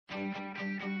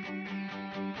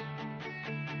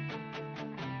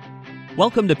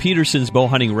Welcome to Peterson's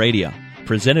Bowhunting Radio,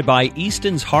 presented by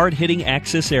Easton's hard-hitting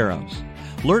Axis Arrows.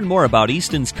 Learn more about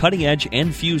Easton's cutting-edge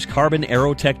N-Fuse carbon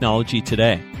arrow technology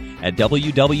today at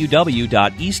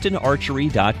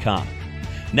www.eastonarchery.com.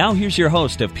 Now here's your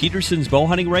host of Peterson's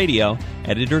Bowhunting Radio,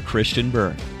 Editor Christian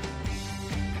Berg.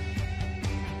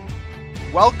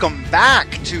 Welcome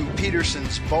back to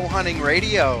Peterson's Bowhunting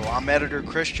Radio. I'm Editor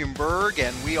Christian Berg,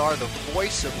 and we are the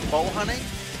voice of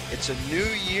bowhunting. It's a new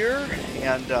year,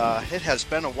 and it has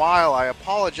been a while. I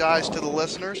apologize to the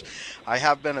listeners. I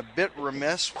have been a bit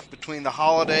remiss between the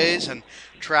holidays and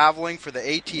traveling for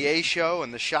the ATA show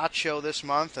and the SHOT Show this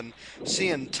month, and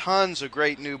seeing tons of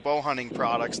great new bow hunting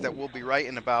products that we'll be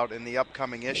writing about in the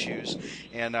upcoming issues.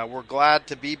 And we're glad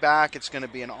to be back. It's going to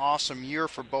be an awesome year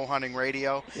for Bow Hunting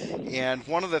Radio. And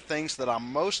one of the things that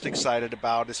I'm most excited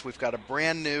about is we've got a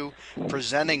brand new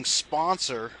presenting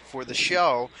sponsor for the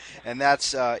show, and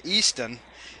that's Easton.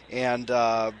 And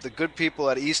the good people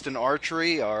at Easton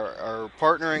Archery are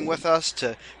partnering with us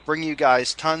to bring you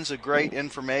guys tons of great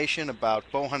information about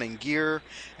bow hunting gear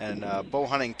and bow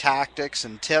hunting tactics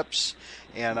and tips.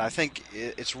 And I think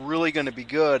it's really going to be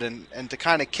good. And to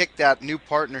kind of kick that new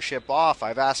partnership off,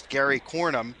 I've asked Gary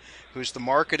Cornum, who's the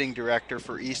marketing director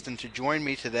for Easton, to join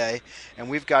me today. And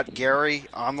we've got Gary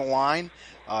on the line.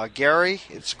 Gary,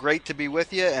 it's great to be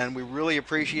with you, and we really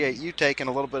appreciate you taking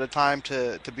a little bit of time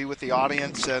to be with the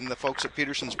audience and the folks at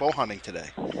Peterson's Bow Hunting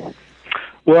today.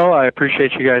 Well, I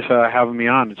appreciate you guys having me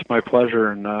on. It's my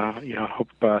pleasure, and hope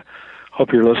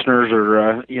your listeners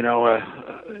are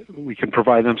we can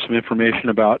provide them some information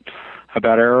about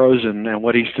arrows and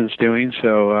what Easton's doing.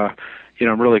 So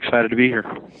I'm really excited to be here.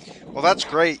 Well, that's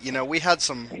great. We had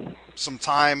some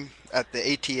time at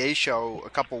the ATA show a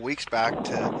couple weeks back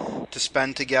to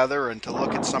spend together and to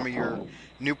look at some of your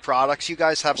new products. You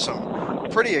guys have some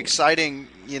pretty exciting,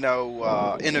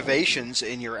 innovations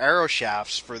in your arrow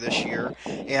shafts for this year.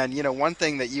 And, one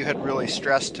thing that you had really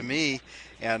stressed to me,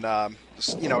 and,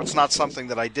 it's not something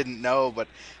that I didn't know, but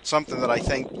something that I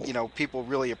think, people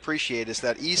really appreciate, is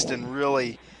that Easton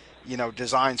really,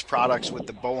 designs products with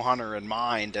the bow hunter in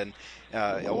mind. And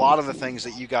a lot of the things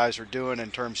that you guys are doing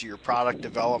in terms of your product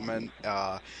development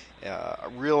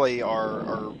really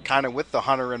are kind of with the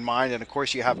hunter in mind. And of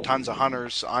course, you have tons of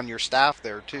hunters on your staff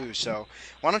there too. So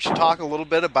why don't you talk a little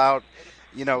bit about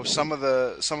some of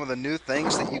the new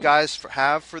things that you guys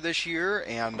have for this year,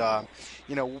 and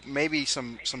maybe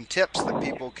some tips that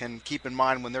people can keep in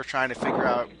mind when they're trying to figure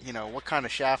out what kind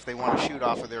of shaft they want to shoot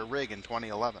off of their rig in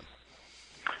 2011.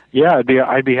 Yeah,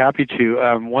 I'd be happy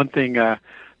to. One thing, to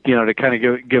kind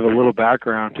of give a little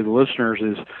background to the listeners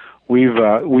is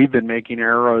we've been making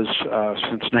arrows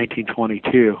since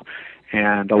 1922,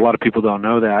 and a lot of people don't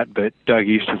know that. But Doug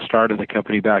Easton started the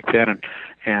company back then,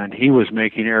 and he was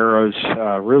making arrows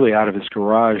really out of his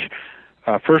garage,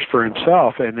 first for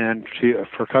himself and then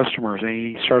for customers. And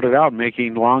he started out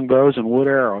making longbows and wood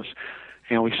arrows,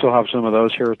 and we still have some of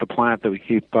those here at the plant that we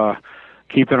keep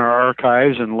in our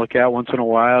archives and look at once in a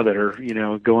while, that are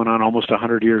going on almost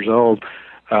 100 years old.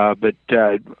 But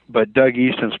Doug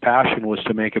Easton's passion was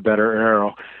to make a better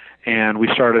arrow, and we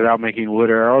started out making wood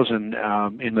arrows. And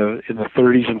in the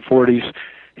 30s and 40s,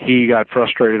 he got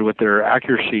frustrated with their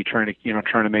accuracy, trying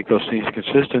to make those things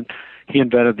consistent. He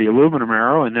invented the aluminum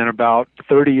arrow, and then about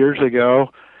 30 years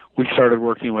ago, we started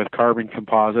working with carbon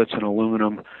composites and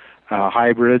aluminum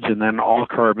hybrids, and then all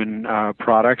carbon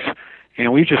products.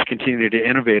 And we just continued to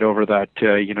innovate over that,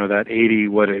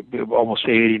 almost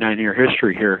 89-year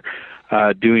history here,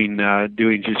 doing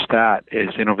just that,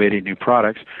 is innovating new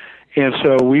products. And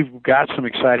so we've got some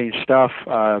exciting stuff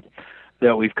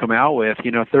that we've come out with.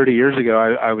 30 years ago,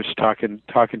 I was talking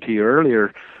to you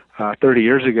earlier. 30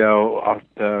 years ago,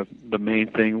 the main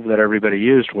thing that everybody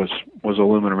used was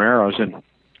aluminum arrows, and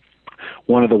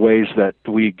one of the ways that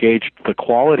we gauged the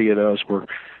quality of those were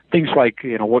things like,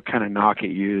 what kind of nock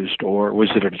it used, or was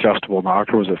it an adjustable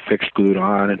nock, or was it fixed glued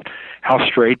on, and how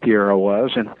straight the arrow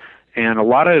was. And a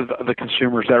lot of the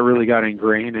consumers, that really got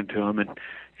ingrained into them.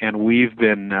 And we've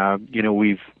been,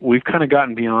 we've kind of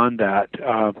gotten beyond that.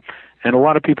 And a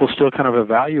lot of people still kind of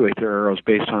evaluate their arrows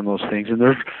based on those things. And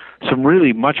there's some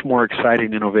really much more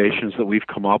exciting innovations that we've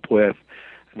come up with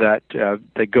that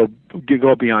go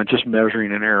beyond just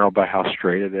measuring an arrow by how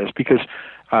straight it is, because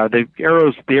all the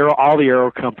arrow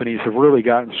companies have really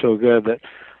gotten so good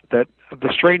that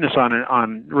the straightness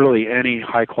on really any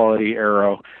high quality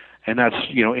arrow, and that's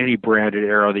any branded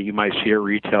arrow that you might see at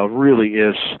retail, really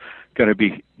is going to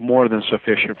be more than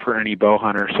sufficient for any bow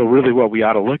hunter. So really, what we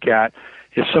ought to look at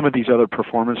is some of these other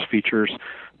performance features,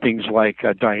 things like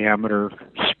diameter,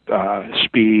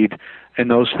 speed, and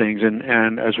those things.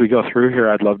 And as we go through here,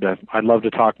 I'd love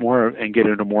to talk more and get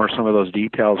into more some of those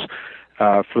details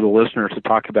for the listeners to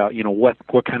talk about,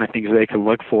 what kind of things they can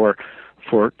look for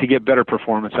to get better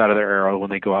performance out of their arrow when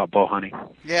they go out bow hunting.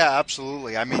 Yeah,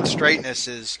 absolutely. I mean, straightness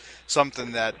is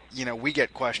something that, we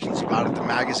get questions about at the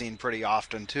magazine pretty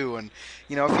often too. And,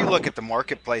 if you look at the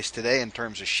marketplace today in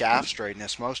terms of shaft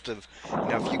straightness, most of,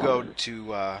 if you go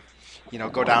to,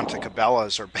 go down to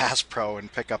Cabela's or Bass Pro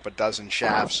and pick up a dozen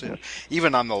shafts.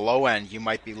 Even on the low end, you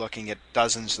might be looking at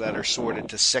dozens that are sorted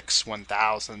to 6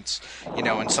 1,000ths,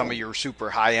 and some of your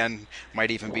super high end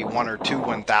might even be 1 or 2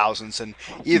 1,000ths. And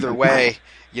either way,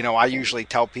 I usually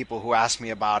tell people who ask me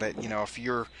about it, if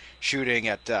you're shooting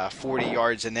at 40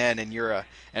 yards and in and you're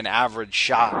an average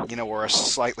shot, or a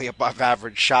slightly above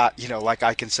average shot, like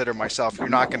I consider myself, you're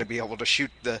not going to be able to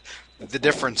shoot the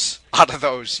difference out of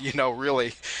those,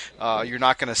 really. You're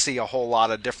not going to see a whole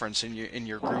lot of difference in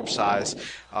your group size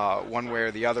one way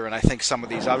or the other. And I think some of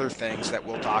these other things that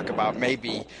we'll talk about may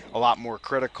be a lot more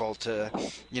critical to,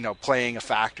 playing a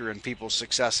factor in people's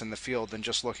success in the field than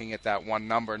just looking at that one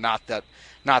number. Not that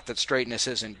straightness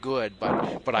isn't good,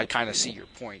 but I kind of see your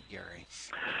point, Gary.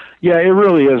 Yeah, it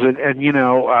really is.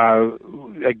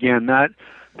 And again,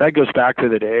 that goes back to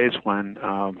the days when,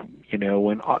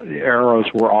 when arrows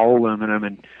were all aluminum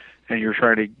and you're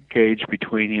trying to gauge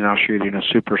between, shooting a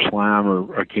Super Slam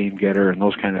or a Game Getter and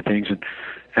those kind of things.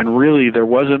 And really there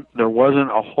wasn't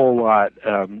a whole lot,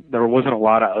 there wasn't a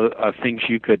lot of things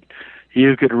you could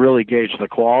really gauge the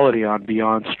quality on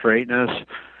beyond straightness,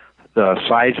 the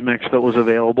size mix that was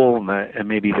available, and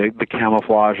maybe the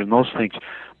camouflage and those things.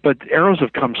 But arrows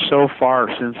have come so far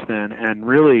since then, and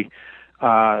really,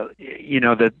 the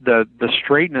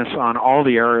straightness on all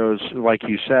the arrows, like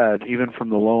you said, even from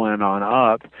the low end on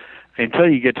up, until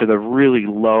you get to the really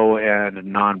low end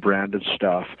non-branded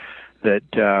stuff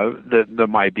that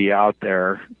might be out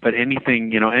there. But anything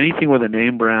with a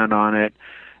name brand on it,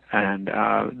 and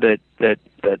that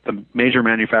the major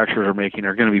manufacturers are making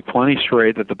are going to be plenty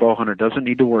straight, that the bow hunter doesn't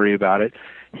need to worry about it.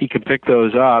 He can pick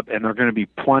those up, and they're going to be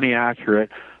plenty accurate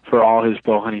for all his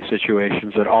bow hunting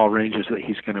situations at all ranges that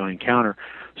he's going to encounter.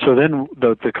 So then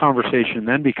the conversation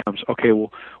then becomes, okay,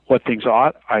 well, what things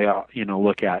ought I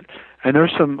look at? And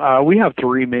there's some we have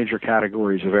 3 major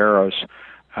categories of arrows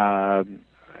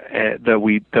that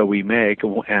we make,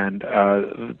 and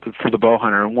for the bow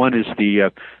hunter. And one is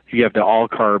you have the all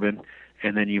carbon,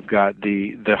 and then you've got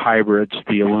the hybrids,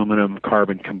 the aluminum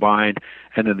carbon combined,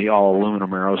 and then the all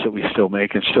aluminum arrows that we still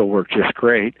make and still work just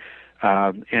great.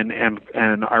 And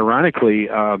ironically,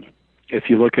 if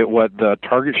you look at what the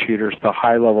target shooters, the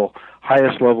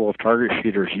highest level of target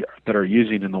shooters that are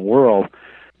using in the world,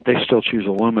 they still choose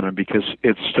aluminum because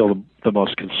it's still the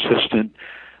most consistent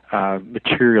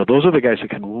material. Those are the guys that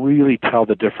can really tell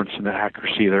the difference in the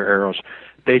accuracy of their arrows.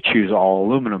 They choose all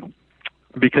aluminum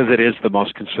because it is the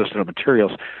most consistent of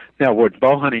materials. Now, with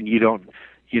bow hunting, you don't,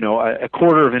 a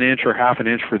quarter of an inch or half an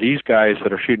inch for these guys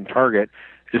that are shooting target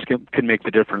can make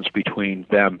the difference between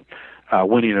them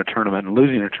winning a tournament and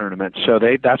losing a tournament. So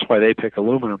that's why they pick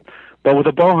aluminum. But with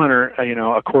a bow hunter,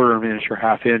 a quarter of an inch or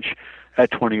half inch at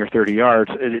 20 or 30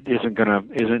 yards, it isn't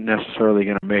necessarily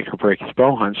going to make or break his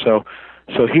bow hunt. So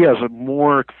he has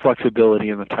more flexibility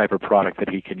in the type of product that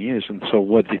he can use. And so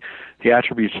what the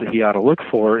attributes that he ought to look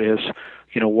for is,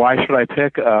 why should I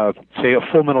pick, say, a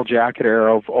Full Metal Jacket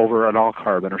arrow over an all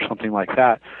carbon or something like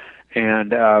that?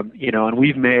 And and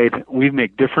we've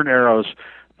made different arrows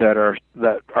that are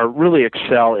really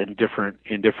excel in different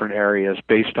areas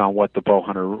based on what the bow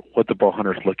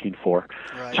hunter is looking for.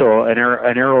 Right. So an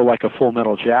arrow like a Full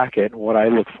Metal Jacket, what I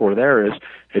look for there is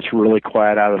it's really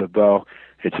quiet out of the bow.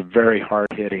 It's very hard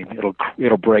hitting.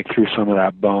 It'll break through some of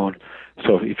that bone.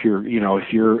 So if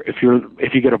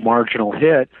you get a marginal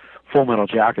hit, Full Metal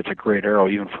Jacket's a great arrow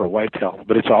even for a whitetail,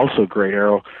 but it's also a great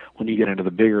arrow when you get into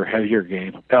the bigger, heavier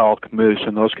game, elk, moose,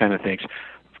 and those kind of things.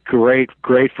 Great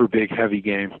for big, heavy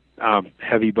game,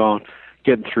 heavy bone,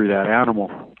 getting through that animal.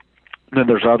 And then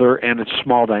there's and it's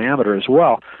small diameter as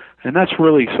well. And that's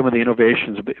really some of the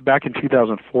innovations. Back in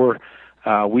 2004,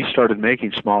 we started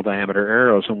making small diameter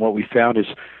arrows, and what we found is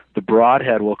the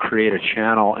broadhead will create a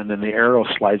channel, and then the arrow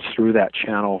slides through that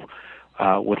channel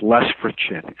with less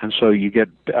friction, and so you get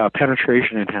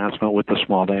penetration enhancement with the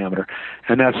small diameter,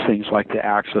 and that's things like the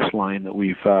Axis line that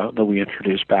we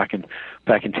introduced back in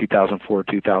 2004,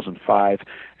 2005,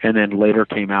 and then later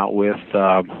came out with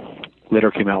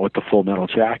the Full Metal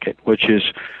Jacket, which is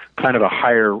kind of a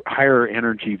higher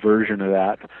energy version of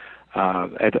that.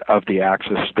 of the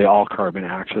axis, the all-carbon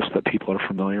axis that people are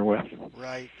familiar with.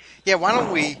 Right. Yeah, why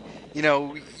don't we,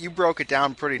 you broke it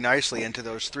down pretty nicely into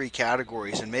those three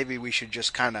categories, and maybe we should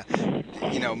just kind of,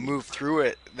 move through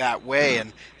it that way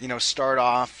and, start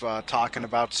off talking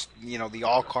about, the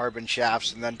all-carbon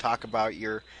shafts, and then talk about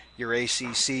your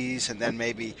ACCs, and then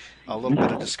maybe a little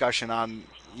bit of discussion on,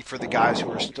 for the guys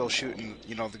who are still shooting,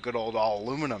 the good old all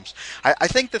aluminums. I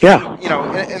think the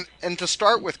thing, and to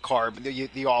start with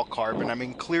the all carbon, I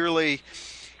mean, clearly,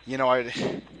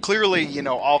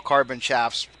 all carbon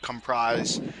shafts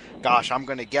comprise, gosh, I'm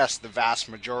going to guess the vast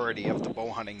majority of the bow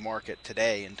hunting market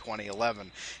today in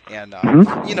 2011. And,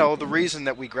 the reason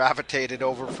that we gravitated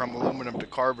over from aluminum to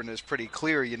carbon is pretty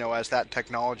clear, as that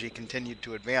technology continued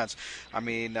to advance. I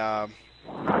mean,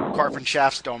 carbon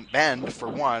shafts don't bend, for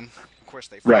one. Of course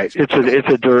they right. It's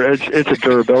a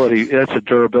durability. That's a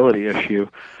durability issue.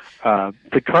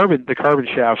 The carbon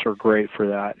shafts are great for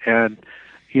that, and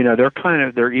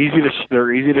they're easy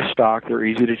to stock. They're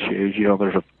easy to choose.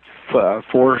 There's a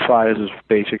 4 sizes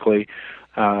basically,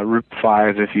 Root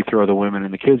 5 if you throw the women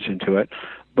and the kids into it.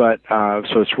 But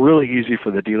so it's really easy for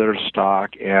the dealer to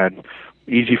stock and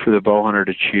easy for the bow hunter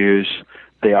to choose.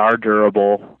 They are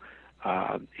durable,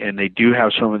 and they do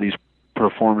have some of these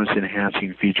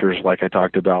performance-enhancing features, like I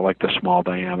talked about, like the small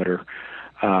diameter.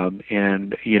 So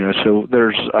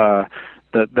there's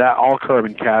that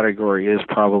all-carbon category is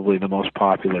probably the most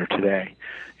popular today.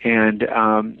 And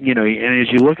and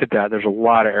as you look at that, there's a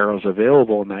lot of arrows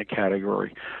available in that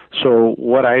category. So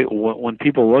when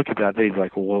people look at that, they're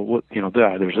like, well,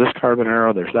 there's this carbon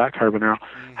arrow, there's that carbon arrow.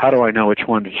 How do I know which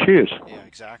one to choose? Yeah,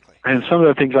 exactly. And some of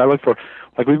the things I look for,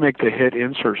 like we make the hit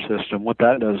insert system. What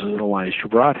that does is it aligns your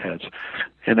broadheads,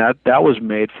 and that was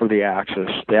made for the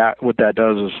Axis. What that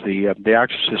does is the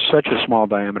Axis is such a small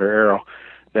diameter arrow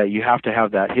that you have to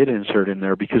have that hit insert in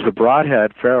there because the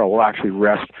broadhead ferrule will actually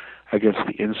rest against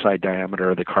the inside diameter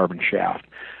of the carbon shaft.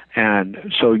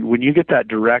 And so when you get that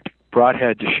direct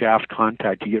broadhead to shaft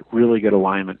contact, you get really good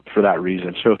alignment for that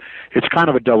reason. So it's kind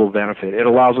of a double benefit. It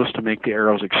allows us to make the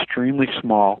arrows extremely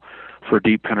small for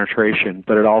deep penetration,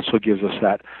 but it also gives us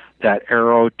that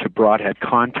arrow to broadhead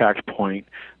contact point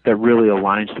that really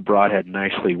aligns the broadhead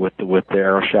nicely with the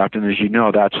arrow shaft. And as you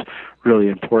know, that's really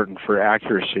important for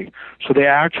accuracy. So the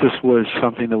Axis was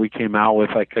something that we came out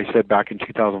with, like I said, back in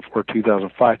 2004,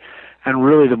 2005, and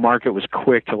really the market was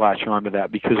quick to latch onto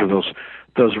that because of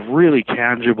those really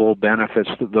tangible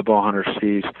benefits that the bow hunter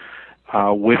sees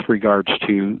with regards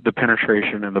to the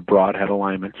penetration and the broadhead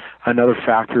alignment. Another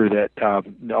factor that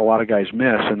a lot of guys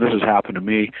miss, and this has happened to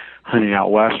me hunting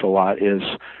out west a lot, is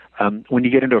when you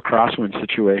get into a crosswind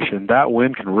situation, that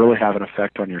wind can really have an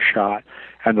effect on your shot.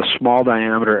 And the small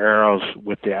diameter arrows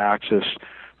with the Axis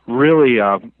really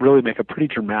make a pretty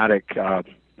dramatic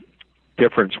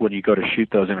difference when you go to shoot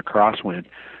those in a crosswind.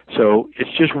 So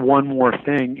it's just one more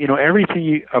thing.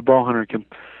 Everything a bow hunter can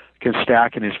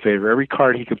stack in his favor. Every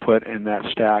card he can put in that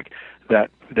stack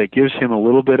that gives him a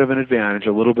little bit of an advantage,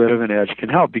 a little bit of an edge can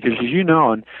help. Because as you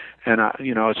know, and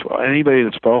it's anybody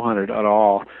that's bow hunted at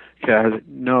all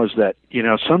knows that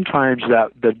sometimes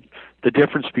that the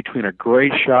difference between a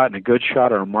great shot and a good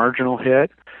shot or a marginal hit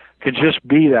can just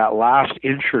be that last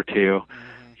inch or two.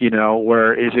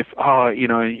 Whereas if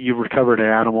you recovered an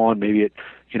animal and maybe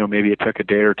it took a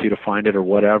day or two to find it or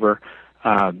whatever.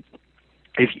 And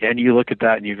you look at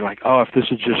that and you're like, if this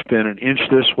had just been an inch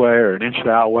this way or an inch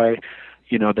that way,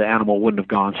 the animal wouldn't have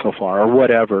gone so far or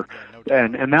whatever.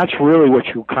 And that's really what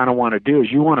you kind of want to do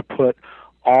is you want to put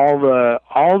all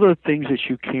the things that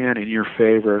you can in your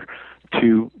favor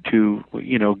to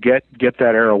get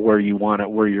that arrow where you want it,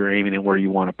 where you're aiming and where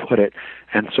you want to put it.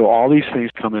 And so all these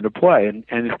things come into play.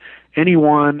 And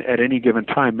anyone at any given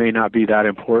time may not be that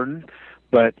important,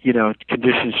 but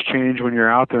conditions change when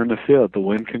you're out there in the field. The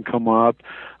wind can come up.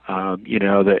 Those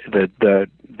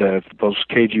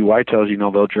cagey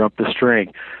whitetails, they'll jump the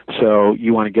string. So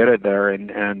you want to get it there,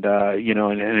 and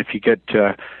if you get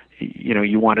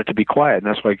you want it to be quiet, and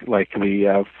that's like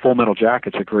the Full Metal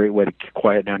Jacket's a great way to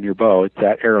quiet down your bow.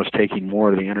 That arrow's taking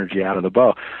more of the energy out of the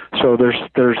bow. So there's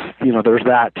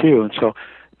that too, and so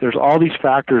there's all these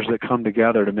factors that come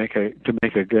together to make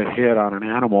a good hit on an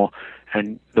animal.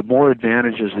 And the more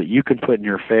advantages that you can put in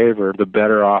your favor, the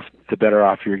better off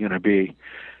you're going to be.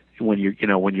 when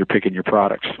you're picking your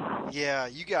products. Yeah,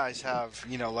 you guys have,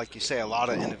 like you say, a lot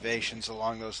of innovations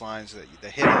along those lines. The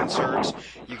hit inserts,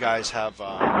 you guys have,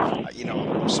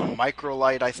 some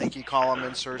microlight, I think you call them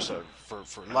inserts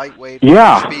for lightweight,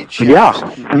 speed shafts.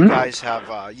 Mm-hmm. You guys have,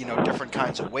 different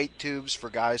kinds of weight tubes for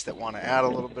guys that want to add a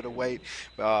little bit of weight.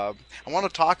 I want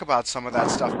to talk about some of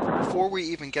that stuff. But before we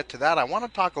even get to that, I want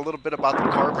to talk a little bit about the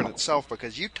carbon itself,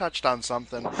 because you touched on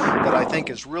something that I think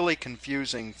is really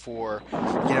confusing for,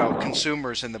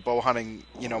 consumers in the bow hunting,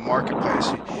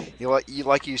 marketplace.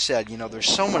 Like you said, there's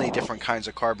so many different kinds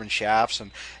of carbon shafts,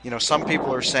 and some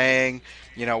people are saying,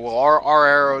 well, our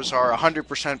arrows are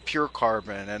 100% pure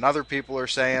carbon, and other people are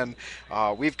saying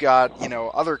we've got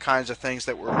other kinds of things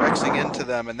that we're mixing into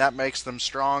them, and that makes them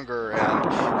stronger,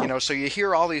 and so you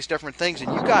hear all these different things,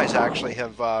 and you guys actually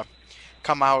have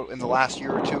come out in the last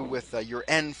year or two with your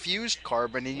N-fused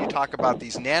carbon, and you talk about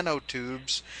these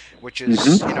nanotubes, which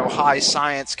is high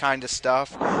science kind of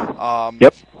stuff.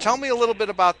 Yep. Tell me a little bit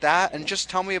about that, and just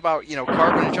tell me about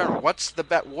carbon in general. What's the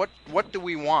what do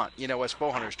we want? As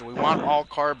bow hunters, do we want all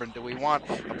carbon? Do we want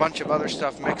a bunch of other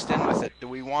stuff mixed in with it? Do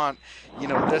we want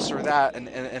this or that?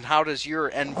 And how does your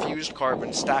N-fused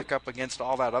carbon stack up against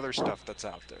all that other stuff that's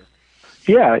out there?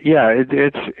 Yeah,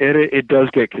 it does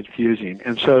get confusing,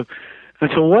 and so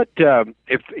what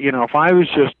if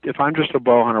I'm just a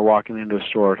bow hunter walking into a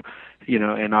store,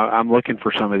 and I'm looking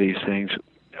for some of these things,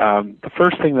 the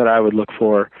first thing that I would look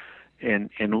for in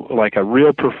like a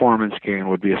real performance gain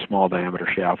would be a small diameter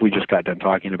shaft. We just got done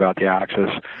talking about the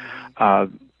Axis.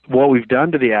 What we've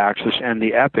done to the Axis and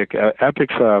the Epic,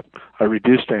 Epic's a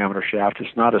reduced diameter shaft.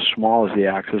 It's not as small as the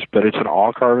Axis, but it's an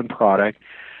all carbon product.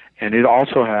 And it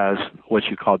also has what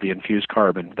you call the infused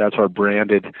carbon. That's our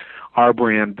branded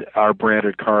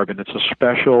carbon. It's a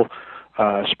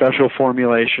special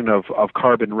formulation of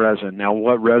carbon resin. Now,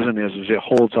 what resin is it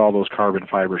holds all those carbon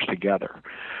fibers together.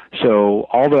 So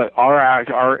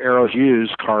our arrows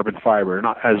use carbon fiber,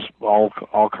 not as all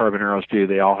carbon arrows do.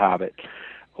 They all have it.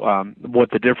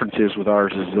 What the difference is with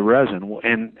ours is the resin.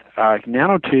 And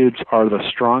nanotubes are the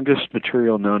strongest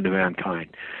material known to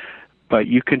mankind. But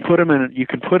you can put them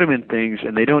in things,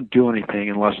 and they don't do anything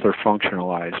unless they're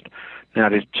functionalized. Now,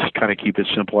 to just kind of keep it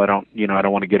simple, I don't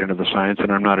want to get into the science, and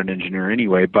I'm not an engineer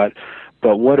anyway. But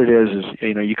what it is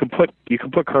you can put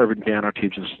carbon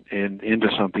nanotubes into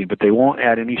something, but they won't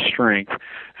add any strength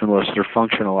unless they're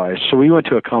functionalized. So we went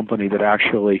to a company that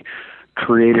actually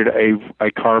created a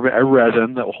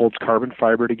resin that holds carbon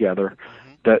fiber together,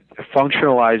 that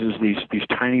functionalizes these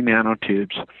tiny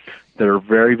nanotubes that are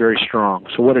very, very strong.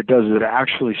 So what it does is it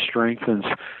actually strengthens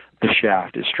the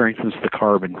shaft. It strengthens the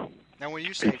carbon. Now, when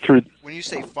you say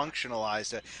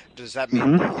functionalized, does that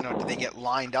mean that, do they get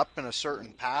lined up in a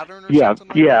certain pattern or something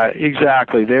like that? Yeah,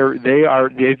 exactly.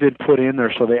 They've been put in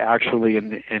there so they actually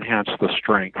enhance the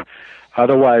strength.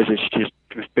 Otherwise,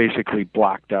 it's basically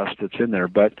black dust that's in there.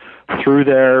 But through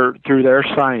their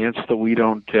science that we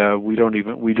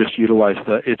just utilize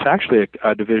it's actually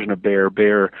a division of Bayer.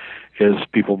 Bayer is,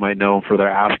 people might know for their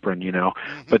aspirin,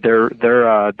 but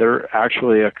they're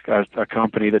actually a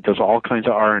company that does all kinds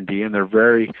of R&D, and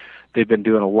they've been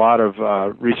doing a lot of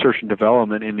research and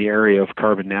development in the area of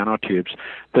carbon nanotubes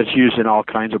that's used in all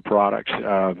kinds of products.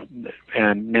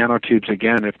 And nanotubes,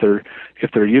 again, if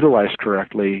they're utilized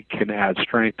correctly, can add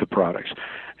strength to products.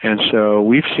 And so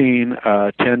we've seen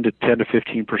 10 to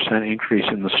 15% increase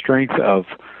in the strength of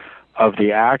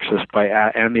the Axis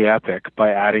and the Epic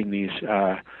by adding these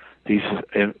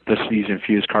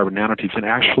infused carbon nanotubes. And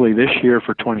actually, this year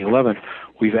for 2011,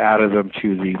 we've added them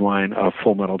to the line of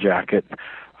Full Metal Jacket.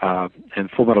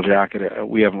 And Full Metal Jacket,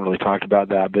 we haven't really talked about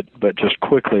that, but just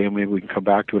quickly, and maybe we can come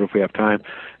back to it if we have time.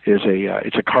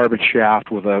 It's a carbon shaft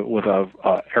with a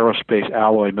aerospace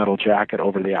alloy metal jacket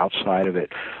over the outside of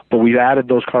it. But we've added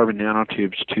those carbon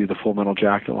nanotubes to the Full Metal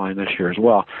Jacket line this year as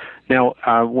well. Now,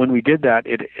 when we did that,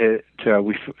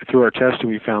 through our testing,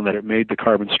 we found that it made the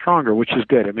carbon stronger, which is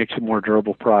good. It makes a more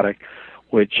durable product,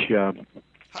 which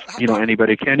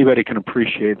anybody can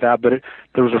appreciate that. But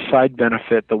there was a side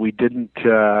benefit that we didn't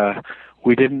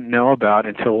know about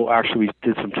until actually we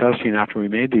did some testing after we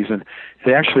made these, and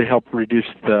they actually help reduce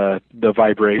the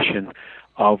vibration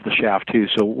of the shaft too.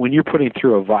 So when you're putting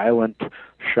through a violent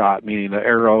shot, meaning the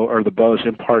arrow or the bow is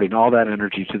imparting all that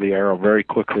energy to the arrow very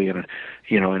quickly in a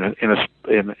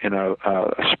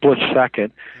split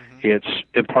second, it's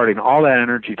imparting all that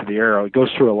energy to the arrow. It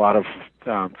goes through a lot of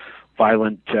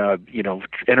violent,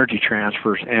 energy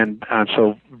transfers, and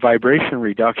so vibration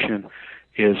reduction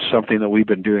is something that we've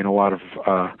been doing a lot of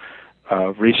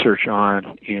research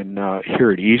on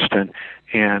here at Easton,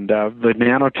 and the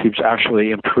nanotubes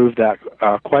actually improve that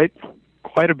quite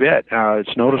quite a bit.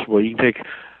 It's noticeable. You can take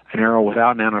an arrow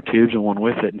without nanotubes and one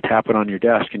with it and tap it on your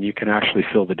desk, and you can actually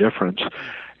feel the difference.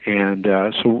 And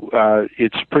so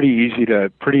it's pretty easy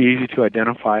to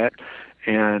identify it,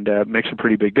 and makes a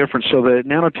pretty big difference. So the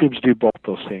nanotubes do both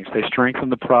those things. They strengthen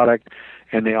the product,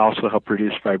 and they also help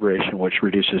reduce vibration, which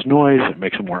reduces noise. It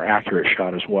makes a more accurate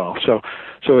shot as well. So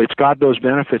it's got those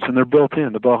benefits, and they're built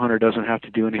in. The bow hunter doesn't have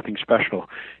to do anything special.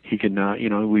 He can,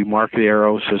 we mark the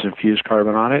arrow, says infused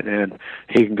carbon on it, and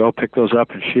he can go pick those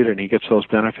up and shoot it, and he gets those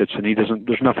benefits, and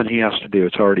there's nothing he has to do.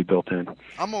 It's already built in.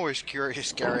 I'm always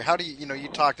curious, Gary, how do you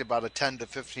talked about a 10 to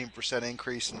 15%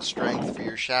 increase in strength for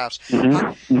your shafts.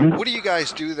 What do you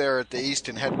guys do there at the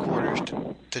Easton headquarters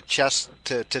to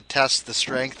test the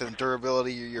strength and durability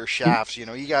of your shafts? You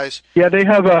guys. Yeah, they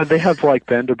have like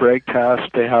bend to break tests.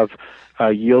 They have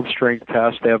yield strength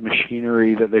tests. They have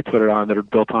machinery that they put it on that are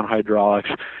built on hydraulics,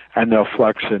 and they'll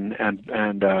flex and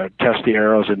test the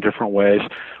arrows in different ways,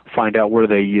 find out where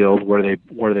they yield, where they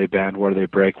bend, where they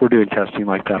break. We're doing testing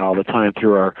like that all the time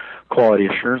through our quality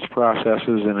assurance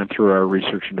processes and then through our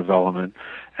research and development.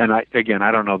 And I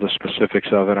don't know the specifics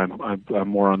of it. I'm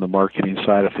more on the marketing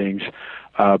side of things.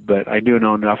 But I do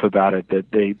know enough about it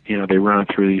that they run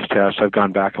through these tests. I've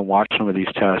gone back and watched some of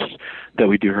these tests that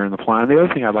we do here in the plant. The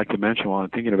other thing I'd like to mention while I'm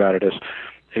thinking about it is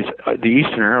the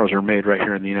Easton arrows are made right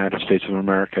here in the United States of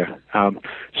America.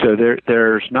 So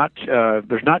there's not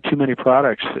too many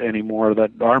products anymore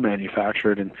that are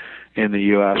manufactured in the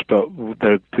U.S. But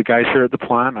the guys here at the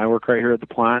plant, I work right here at the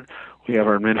plant. We have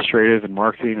our administrative and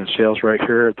marketing and sales right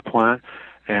here at the plant.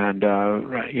 And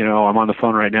I'm on the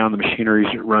phone right now, and the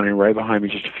machinery's running right behind me,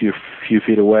 just a few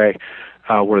feet away,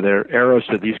 where their arrows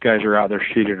that these guys are out there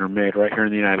shooting are made right here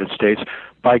in the United States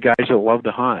by guys that love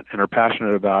to hunt and are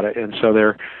passionate about it. And so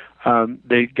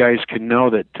they guys can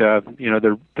know that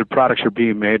their products are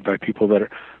being made by people that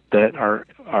are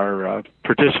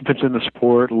participants in the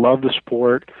sport, love the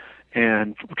sport,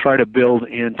 and try to build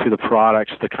into the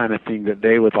products the kind of thing that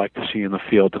they would like to see in the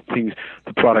field,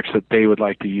 the products that they would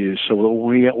like to use. So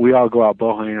when we all go out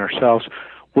bow hunting ourselves,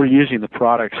 we're using the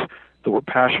products that we're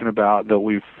passionate about, that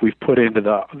we've put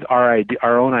into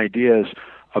our own ideas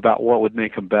about what would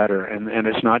make them better. And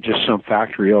it's not just some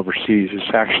factory overseas.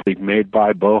 It's actually made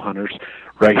by bow hunters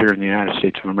right here in the United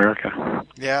States of America.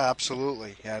 Yeah,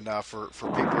 absolutely. And for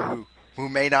people who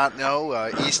may not know,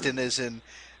 Easton is in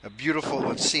a beautiful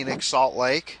and scenic Salt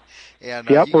Lake, and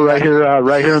we're right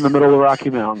here in the middle of the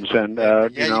Rocky Mountains, and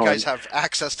you guys have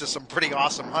access to some pretty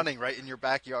awesome hunting right in your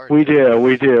backyard. We do.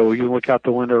 We can look out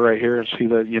the window right here and see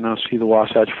the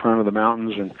Wasatch Front of the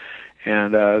mountains,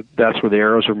 and that's where the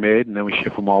arrows are made, and then we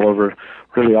ship them all over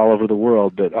the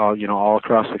world, but all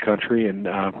across the country, and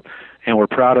we're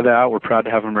proud of that. We're proud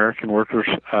to have American workers,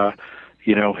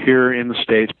 here in the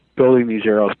States building these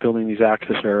arrows, building these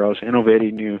Axis arrows,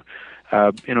 innovating new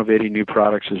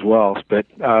products as well. But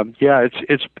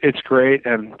it's great,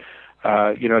 and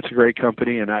it's a great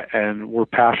company, and we're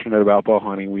passionate about bow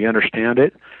hunting. We understand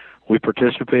it, we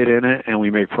participate in it, and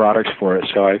we make products for it.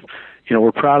 So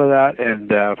we're proud of that,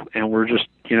 and we're just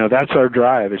that's our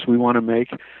drive. Is we want to make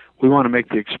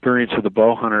the experience of the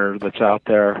bow hunter that's out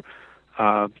there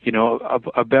a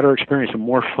better experience and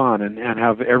more fun, and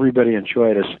have everybody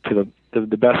enjoy it to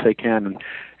the best they can,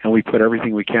 and we put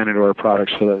everything we can into our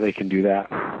products so that they can do that.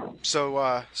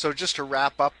 So just to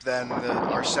wrap up then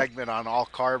our segment on all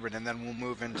carbon, and then we'll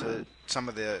move into some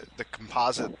of the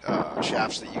composite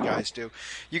shafts that you guys do.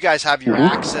 You guys have your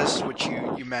Axis, which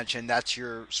you mentioned. That's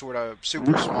your sort of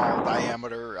super small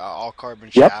diameter all carbon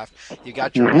shaft. You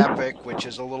got your Epic, which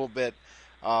is a little bit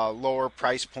lower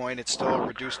price point. It's still a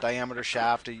reduced diameter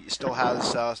shaft. It still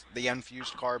has the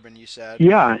infused carbon, you said.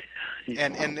 Yeah.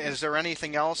 And is there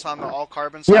anything else on the all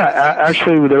carbon side? Yeah,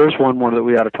 actually, there is one more that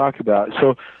we ought to talk about.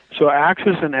 So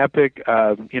Axis and Epic,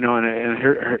 and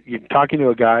here you're talking to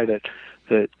a guy that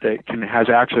has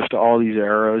access to all these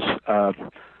arrows.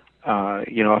 If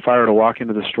I were to walk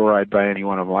into the store, I'd buy any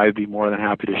one of them. I'd be more than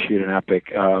happy to shoot an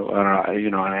Epic, and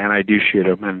I do shoot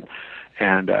them,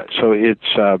 so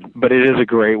it's, but it is a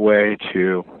great way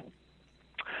to,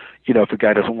 if a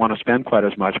guy doesn't want to spend quite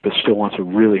as much, but still wants a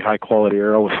really high quality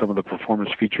arrow with some of the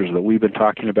performance features that we've been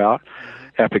talking about,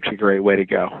 Epic's a great way to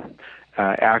go.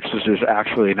 Axis is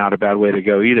actually not a bad way to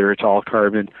go either. It's all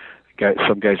carbon.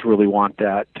 Some guys really want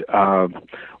that.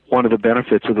 One of the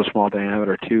benefits of the small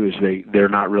diameter too is they're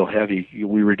not real heavy.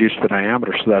 We reduce the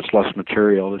diameter, so that's less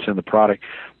material that's in the product,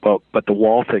 but the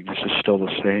wall thickness is still the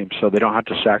same, so they don't have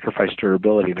to sacrifice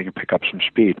durability. They can pick up some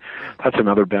speed. That's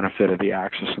another benefit of the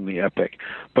Axis and the Epic.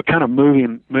 But kind of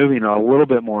moving a little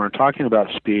bit more and talking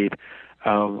about speed,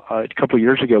 a couple of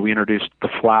years ago we introduced the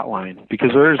Flatline,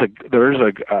 because there is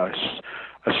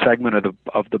a segment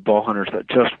of the bow hunters that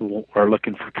just are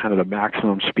looking for kind of the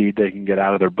maximum speed they can get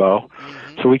out of their bow.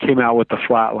 So we came out with the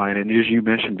Flatline, and as you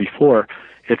mentioned before,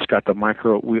 it's got the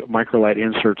microlight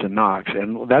inserts and nocks,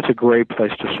 and that's a great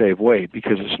place to save weight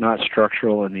because it's not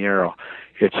structural in the arrow.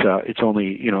 It's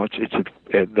only,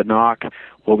 the nock.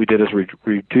 What we did is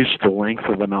reduce the length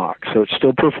of the nock, so it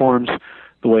still performs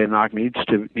the way a nock needs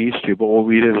to. But what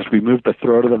we did is we moved the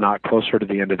throat of the nock closer to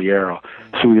the end of the arrow,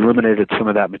 so we eliminated some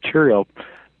of that material.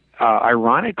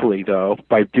 Ironically, though,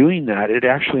 by doing that, it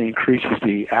actually increases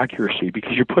the accuracy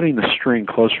because you're putting the string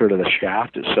closer to the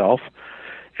shaft itself.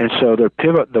 And so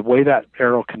the way that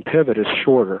arrow can pivot is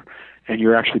shorter, and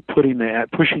you're actually pushing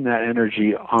that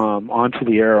energy onto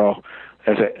the arrow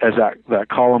as that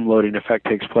column loading effect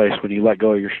takes place. When you let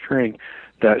go of your string,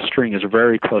 that string is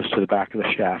very close to the back of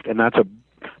the shaft, and that's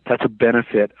a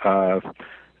benefit of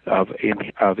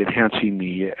enhancing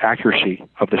the accuracy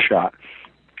of the shot.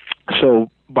 So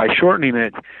by shortening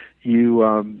it, you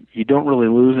don't really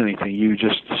lose anything. You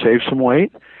just save some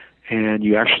weight, and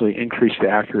you actually increase the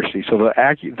accuracy. So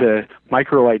the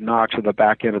microlight nocks at the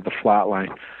back end of the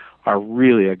Flatline are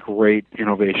really a great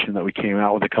innovation that we came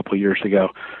out with a couple of years ago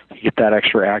to get that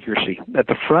extra accuracy. At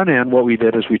the front end, what we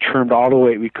did is we trimmed all the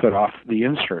weight we could off the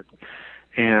insert.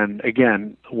 And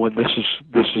again, when this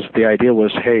is the idea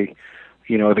was, hey,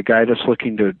 the guy that's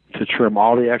looking to trim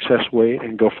all the excess weight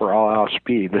and go for all out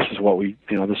speed, this is what we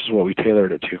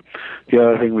tailored it to. The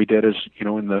other thing we did is,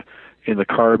 in the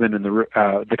carbon and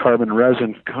the carbon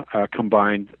resin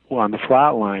combined on the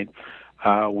Flatline,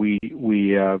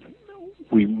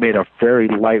 we made a very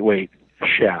lightweight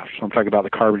shaft. So I'm talking about the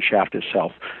carbon shaft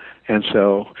itself, and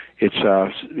so it's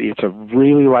a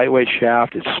really lightweight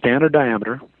shaft. It's standard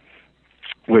diameter,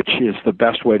 which is the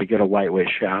best way to get a lightweight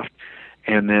shaft.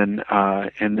 And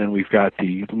then we've got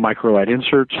the microlight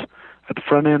inserts at the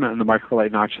front end and the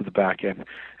microlight nocks at the back end.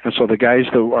 And so the guys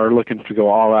that are looking to go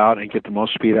all out and get the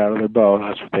most speed out of their bow,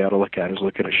 that's what they ought to look at, is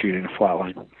look at shooting a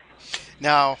Flatline.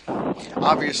 Now,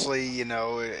 obviously,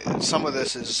 some of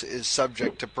this is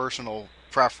subject to personal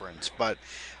preference, but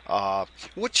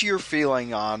what's your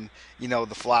feeling on, the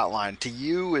Flatline? To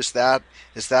you, is that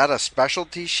a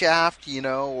specialty shaft,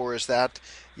 or is that,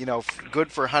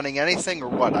 good for hunting anything, or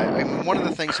what? I mean, one of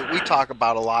the things that we talk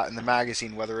about a lot in the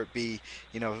magazine, whether it be,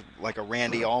 like a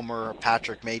Randy Ulmer, or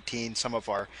Patrick Mayteen, some of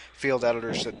our field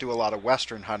editors that do a lot of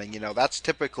Western hunting, that's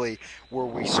typically where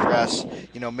we stress,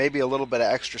 maybe a little bit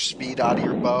of extra speed out of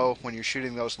your bow when you're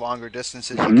shooting those longer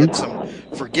distances. You get some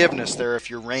forgiveness there if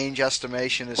your range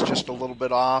estimation is just a little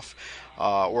bit off.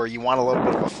 Or you want a little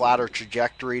bit of a flatter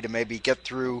trajectory to maybe get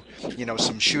through,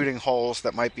 some shooting holes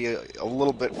that might be a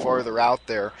little bit farther out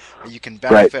there. You can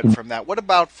benefit from that. What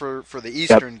about for the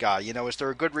Eastern guy? Is there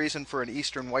a good reason for an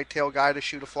Eastern whitetail guy to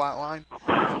shoot a Flatline?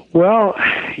 Well,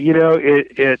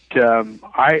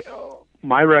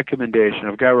 my recommendation,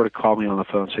 if a guy were to call me on the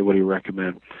phone and say, what do you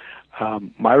recommend?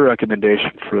 My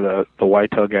recommendation for the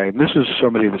whitetail guy, and this is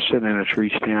somebody that's sitting in a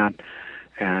tree stand,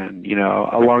 and,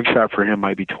 a long shot for him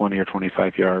might be 20 or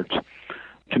 25 yards.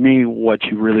 To me, what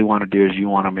you really want to do is you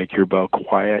want to make your bow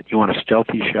quiet. You want a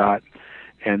stealthy shot.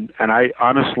 And I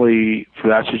honestly, for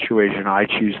that situation, I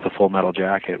choose the Full Metal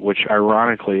Jacket, which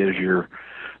ironically is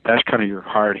that's kind of your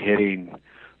hard-hitting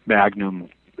Magnum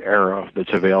arrow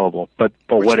that's available. But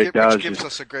what it does which gives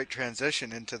us a great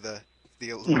transition into the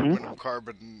aluminum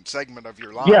carbon segment of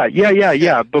your line.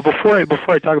 Yeah. But before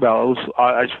I talk about it,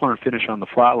 I just want to finish on the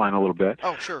Flatline a little bit.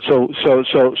 Oh, sure.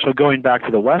 So going back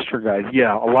to the Western guys,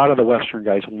 a lot of the Western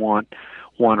guys want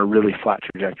a really flat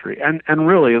trajectory, and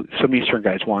really some Eastern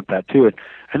guys want that too,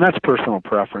 and that's personal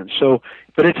preference. So,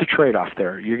 but it's a trade-off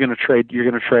there. You're going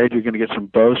to get some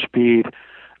bow speed,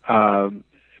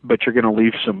 but you're going to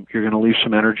leave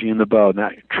some energy in the bow, and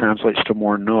that translates to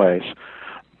more noise.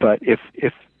 But if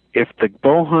the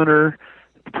bow hunter,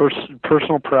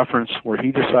 personal preference, where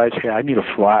he decides, hey, I need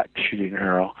a flat shooting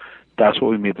arrow, that's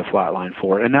what we made the Flatline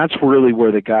for. And that's really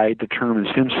where the guy determines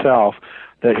himself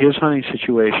that his hunting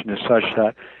situation is such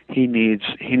that he needs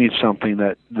something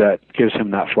that gives him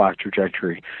that flat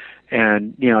trajectory.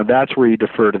 And, that's where you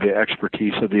defer to the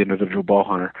expertise of the individual bow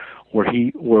hunter,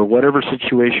 where whatever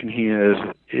situation he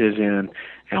is in,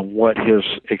 and what his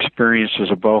experience as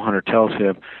a bow hunter tells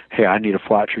him, hey, I need a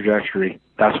flat trajectory.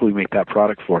 That's what we make that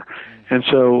product for. And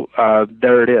so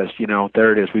there it is.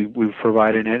 We've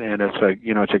provided it, and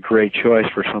it's a great choice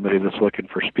for somebody that's looking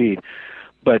for speed.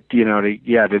 But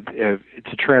to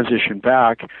transition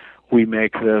back, we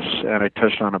make this, and I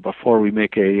touched on it before. We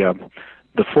make a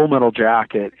the Full Metal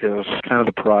Jacket is kind of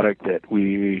the product that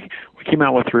we came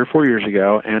out with 3 or 4 years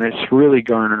ago, and it's really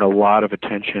garnered a lot of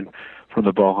attention from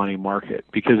the bow hunting market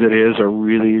because it is a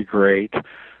really great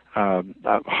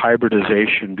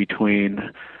hybridization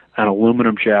between an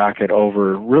aluminum jacket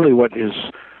over really what is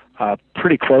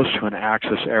pretty close to an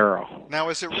Axis arrow. Now,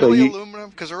 is it really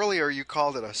aluminum? Because earlier you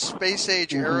called it a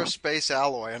space-age aerospace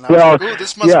alloy, and I was like, "Ooh,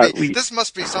 this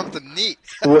must be something neat."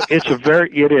 Well, it's a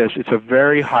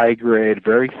very high grade,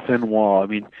 very thin wall. I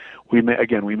mean, we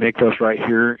make those right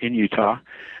here in Utah,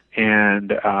 and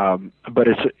but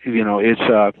it's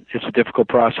a difficult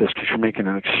process because you're making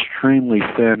an extremely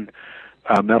thin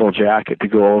metal jacket to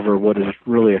go over what is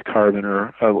really a carbon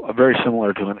or very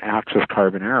similar to an Axis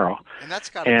carbon arrow. And that's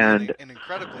got to be an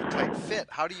incredibly tight fit.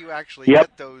 How do you actually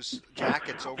get those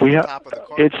jackets over the top of the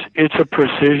carbon? It's a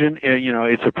precision,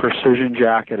 it's a precision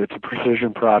jacket. It's a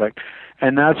precision product,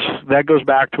 and that goes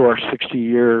back to our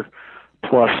 60-year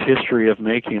plus history of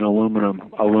making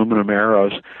aluminum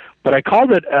arrows. But I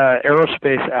called it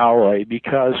aerospace alloy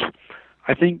because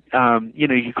I think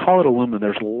you call it aluminum.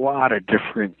 There's a lot of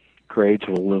different grades of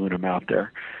aluminum out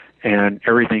there, and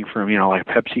everything from like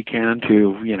Pepsi can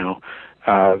to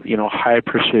high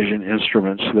precision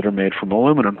instruments that are made from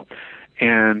aluminum.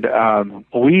 And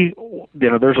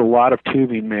there's a lot of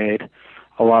tubing made,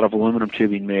 a lot of aluminum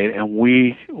tubing made, and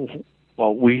we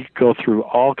go through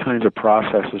all kinds of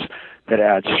processes that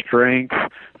add strength,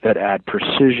 that add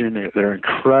precision. They're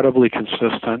incredibly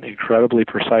consistent, incredibly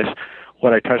precise.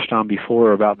 What I touched on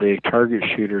before about the target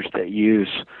shooters that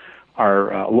use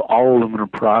are all aluminum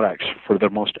products for the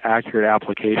most accurate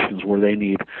applications where they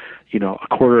need, a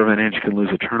quarter of an inch can lose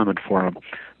a tournament for them.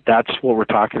 That's what we're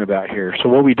talking about here. So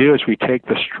what we do is we take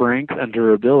the strength and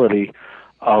durability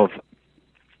of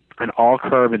an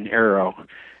all-carbon arrow,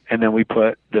 and then we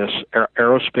put this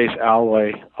aerospace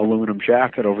alloy aluminum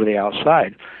jacket over the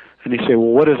outside. And you say,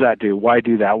 well, what does that do? Why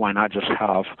do that? Why not just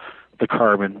have the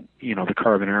carbon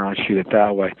arrow and shoot it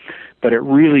that way? But it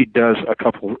really does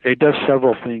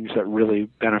several things that really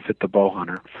benefit the bow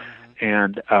hunter.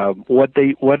 And what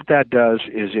that does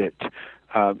is it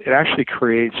actually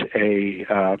creates a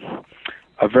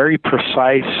very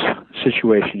precise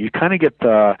situation. You kind of get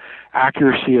the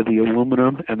accuracy of the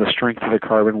aluminum and the strength of the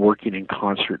carbon working in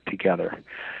concert together.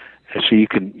 And so you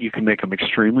can make them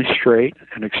extremely straight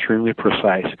and extremely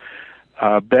precise.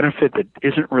 Benefit that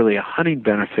isn't really a hunting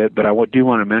benefit, but I do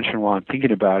want to mention while I'm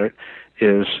thinking about it,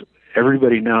 is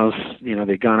everybody knows,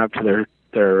 they've gone up to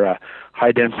their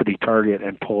high density target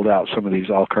and pulled out some of these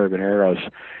all carbon arrows.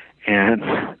 And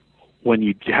when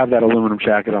you have that aluminum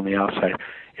jacket on the outside,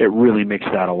 it really makes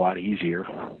that a lot easier.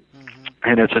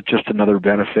 And it's just another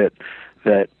benefit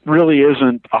that really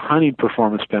isn't a hunting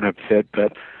performance benefit,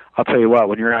 but I'll tell you what,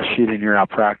 when you're out shooting, you're out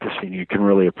practicing, you can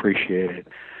really appreciate it.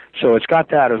 So it's got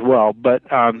that as well. But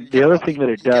the other thing that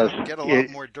it does... You get a lot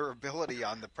more durability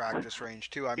on the practice range,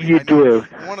 too. I mean, you do.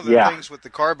 One of the things with the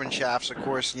carbon shafts, of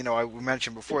course, we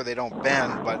mentioned before, they don't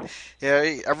bend. But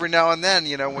every now and then,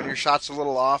 when your shot's a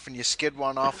little off and you skid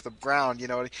one off the ground,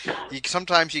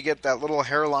 sometimes you get that little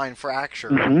hairline fracture.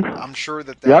 I'm sure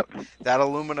that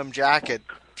aluminum jacket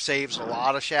saves a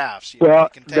lot of shafts. Well,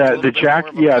 the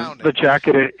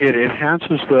jacket, it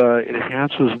enhances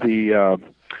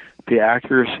the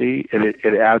accuracy, and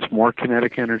it adds more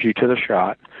kinetic energy to the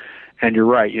shot. And you're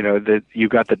right, that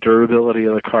you've got the durability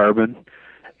of the carbon,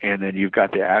 and then you've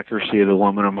got the accuracy of the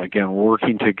aluminum, again,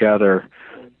 working together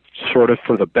sort of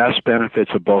for the best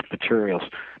benefits of both materials.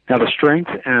 Now, the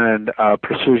strength and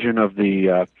precision of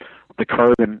the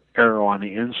carbon arrow on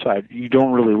the inside, you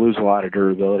don't really lose a lot of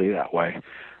durability that way.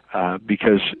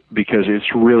 Because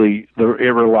it's really,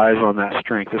 it relies on that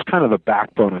strength. It's kind of the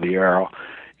backbone of the arrow,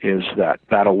 is that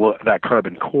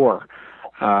carbon core.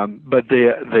 But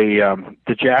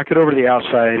the jacket over the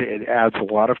outside, it adds a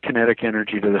lot of kinetic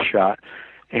energy to the shot.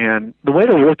 And the way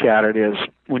to look at it is,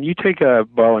 when you take a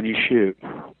bow and you shoot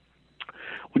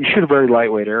a very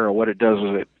lightweight arrow, what it does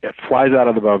is it flies out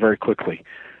of the bow very quickly.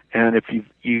 And if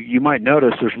you might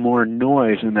notice there's more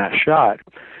noise in that shot.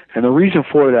 And the reason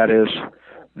for that is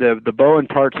the bow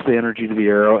imparts the energy to the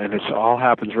arrow, and it all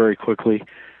happens very quickly.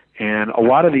 And a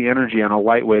lot of the energy on a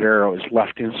lightweight arrow is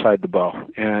left inside the bow.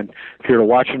 And if you were to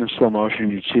watch it in slow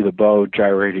motion, you'd see the bow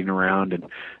gyrating around, and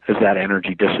as that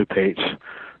energy dissipates.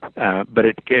 But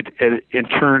it in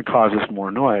turn causes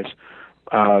more noise.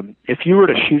 If you were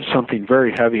to shoot something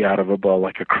very heavy out of a bow,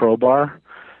 like a crowbar,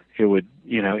 it would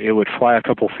fly a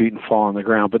couple feet and fall on the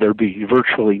ground, but there'd be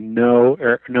virtually no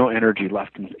energy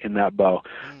left in that bow.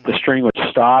 The string would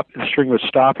stop. The string would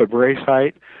stop at brace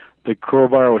height. The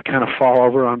crowbar would kind of fall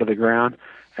over onto the ground,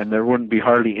 and there wouldn't be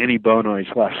hardly any bow noise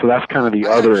left. So that's kind of the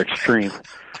other extreme.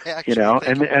 You know,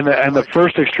 and the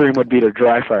first extreme would be to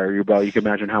dry fire your bow. You can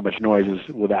imagine how much noise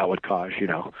that would cause. You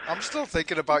know, I'm still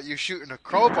thinking about you shooting a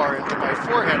crowbar into my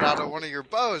forehead out of one of your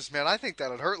bows, man. I think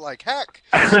that'd hurt like heck.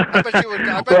 I bet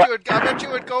you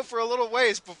would go for a little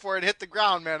ways before it hit the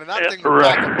ground, man, and that thing would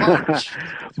pack a punch.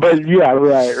 But yeah,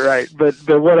 right. But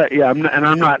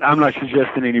I'm not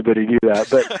suggesting anybody do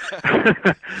that.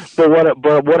 But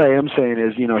but what I am saying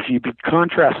is, you know, if you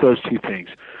contrast those two things,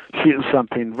 shooting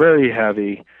something very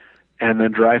heavy and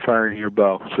then dry firing your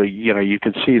bow. So, you know, you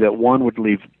can see that one would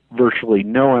leave virtually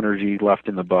no energy left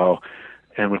in the bow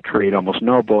and would create almost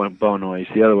no bow noise.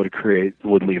 The other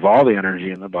would leave all the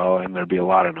energy in the bow and there'd be a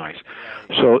lot of noise.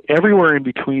 So everywhere in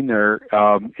between there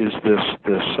is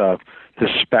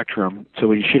this spectrum. So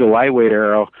when you shoot a lightweight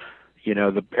arrow, you know,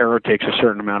 the arrow takes a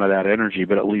certain amount of that energy,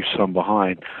 but it leaves some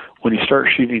behind. When you start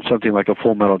shooting something like a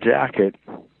Full Metal Jacket,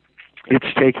 it's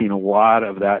taking a lot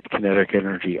of that kinetic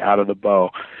energy out of the bow,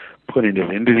 putting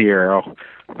it into the arrow,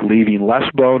 leaving less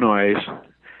bow noise,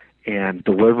 and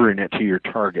delivering it to your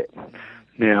target.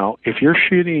 Now, if you're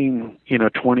shooting, you know,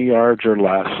 20 yards or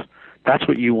less, that's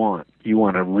what you want. You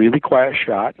want a really quiet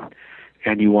shot,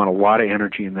 and you want a lot of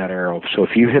energy in that arrow. So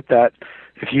if you hit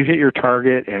your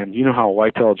target, and you know how a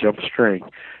whitetail jumps string,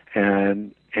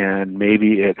 and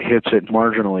maybe it hits it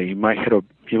marginally, you might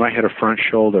hit a front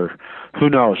shoulder, who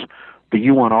knows? But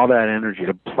you want all that energy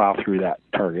to plow through that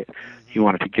target. You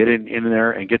want it to get in there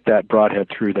and get that broadhead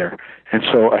through there. And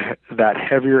so that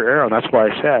heavier arrow, that's why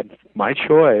I said my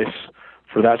choice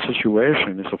for that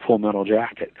situation is a Full Metal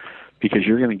Jacket, because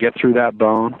you're going to get through that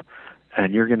bone,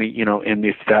 and you're going to, you know, and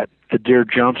if the deer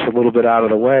jumps a little bit out of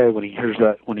the way when he hears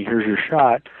your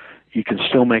shot, you can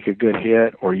still make a good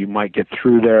hit, or you might get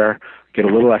through there, get a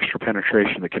little extra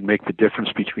penetration that can make the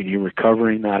difference between you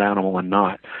recovering that animal and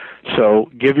not. So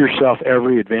give yourself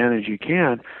every advantage you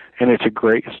can, and it's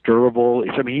durable.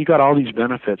 You got all these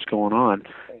benefits going on,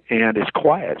 and it's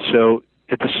quiet. So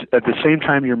at the same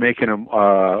time you're making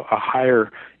a higher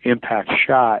impact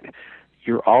shot,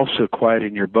 you're also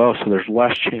quieting your bow, so there's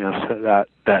less chance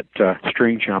that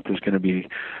string jump is going to be,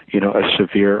 you know, as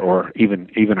severe or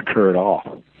even occur at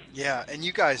all. Yeah, and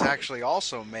you guys actually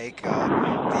also make the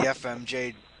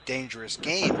FMJ Dangerous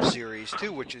Game series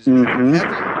too, which is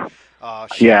heavier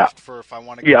shaft for if I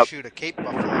want to go shoot a Cape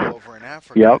buffalo over in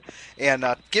Africa. Yep. And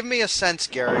give me a sense,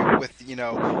 Gary, with, you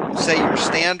know, say your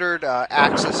standard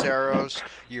Axis arrows,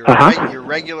 your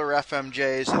regular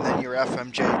FMJs, and then your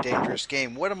FMJ Dangerous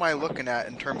Game. What am I looking at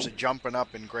in terms of jumping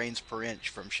up in grains per inch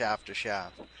from shaft to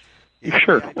shaft?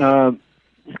 Sure.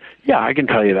 Yeah, I can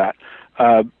tell you that.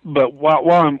 But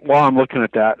while I'm looking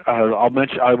at that,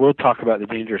 I will talk about the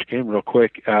Dangerous Game real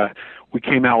quick. We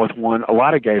came out with one. A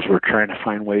lot of guys were trying to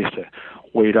find ways to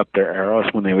weight up their arrows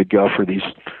when they would go for these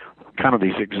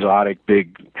exotic,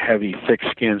 big, heavy,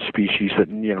 thick-skinned species that,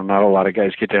 you know, not a lot of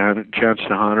guys get a chance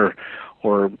to hunt,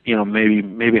 or you know,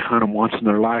 maybe hunt them once in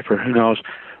their life, or who knows.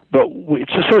 But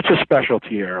it's a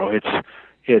specialty arrow.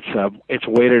 It's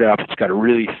weighted up. It's got a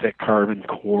really thick carbon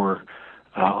core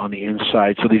on the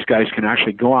inside, so these guys can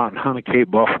actually go out and hunt a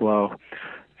Cape buffalo,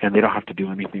 and they don't have to do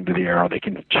anything to the arrow. They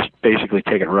can just basically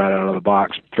take it right out of the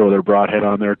box, throw their broadhead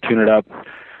on there, tune it up,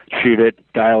 shoot it,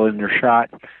 dial in their shot,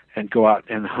 and go out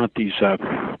and hunt these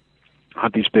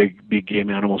big game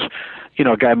animals. You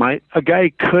know, a guy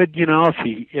could, you know,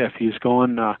 if he's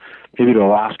going maybe to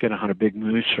Alaska to hunt a big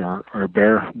moose or a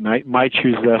bear, might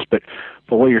choose this, but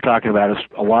what you're talking about is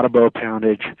a lot of bow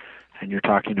poundage. And you're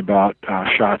talking about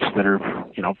shots that are,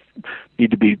 you know, need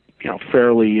to be, you know,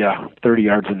 fairly 30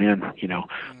 yards and in, you know,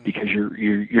 because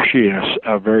you're shooting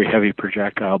a very heavy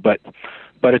projectile. But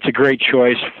it's a great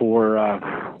choice for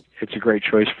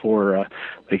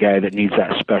the guy that needs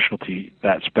that specialty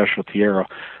arrow.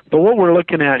 But what we're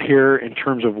looking at here in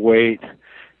terms of weight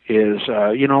is,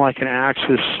 you know, like an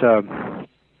Axis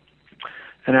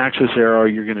arrow,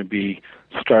 you're going to be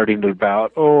starting to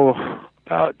about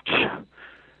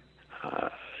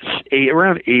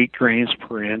around 8 grains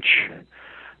per inch,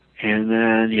 and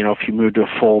then, you know, if you move to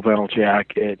a Full Metal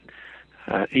Jacket,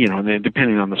 you know, and then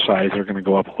depending on the size, they're going to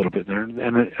go up a little bit there.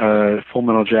 And Full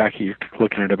Metal Jacket, you're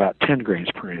looking at about 10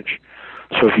 grains per inch.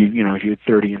 So if you have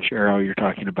 30-inch arrow, you're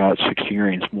talking about 60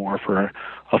 grains more for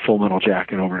a Full Metal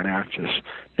Jacket over an Axis.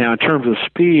 Now, in terms of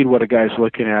speed, what a guy's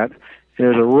looking at,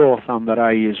 there's a rule of thumb that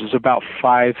I use is about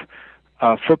 5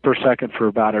 foot per second for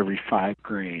about every 5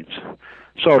 grains.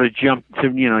 So you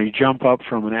jump up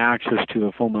from an Axis to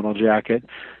a Full Metal Jacket,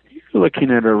 you're looking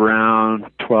at around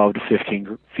 12 to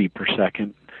 15 feet per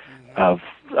second of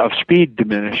speed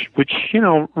diminish, which, you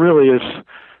know, really is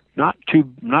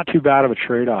not too bad of a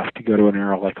trade-off to go to an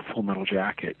arrow like a Full Metal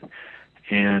Jacket,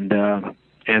 and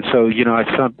so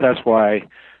that's why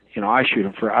I shoot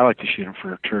them I like to shoot them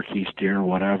for turkeys, deer,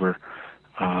 whatever,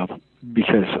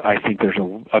 because I think there's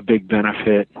a big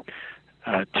benefit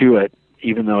to it,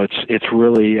 even though it's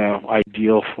really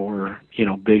ideal for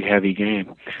big heavy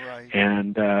game, right.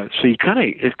 And so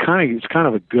it's kind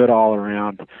of a good all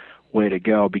around way to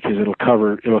go, because it'll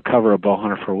cover a bow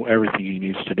hunter for everything he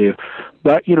needs to do.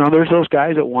 But there's those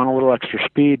guys that want a little extra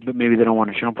speed, but maybe they don't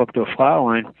want to jump up to a flat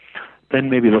line. Then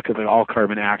maybe look at the all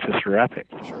carbon Axis or Epic.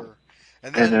 Sure.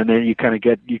 And then you kind of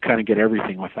get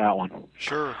everything with that one.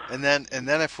 Sure. And then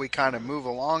if we kind of move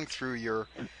along through your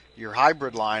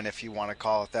hybrid line, if you want to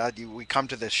call it that, we come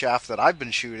to the shaft that I've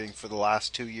been shooting for the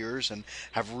last 2 years and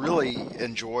have really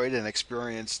enjoyed and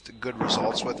experienced good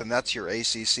results with, and that's your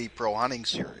ACC Pro Hunting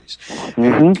Series.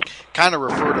 Mm-hmm. Kind of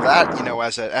refer to that,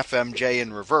 as an FMJ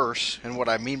in reverse, and what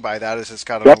I mean by that is it's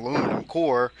got an aluminum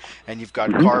core and you've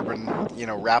got carbon,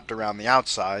 wrapped around the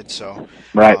outside. So,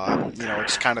 right.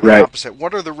 It's kind of the opposite.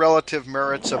 What are the relative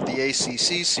merits of the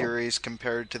ACC series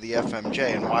compared to the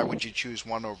FMJ, and why would you choose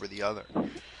one over the other?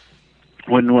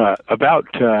 When we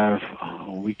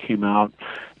came out,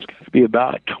 it's got to be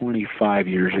about 25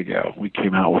 years ago, we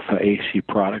came out with the AC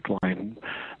product line,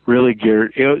 really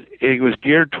geared. It was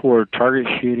geared toward target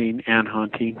shooting and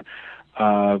hunting.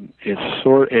 It's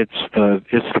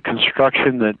the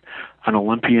construction that an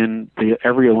Olympian,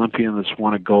 every Olympian that's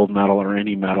won a gold medal or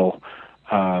any medal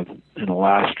in the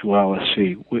last,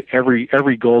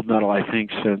 every gold medal I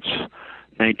think since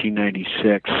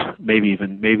 1996, maybe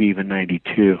even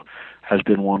 92. Has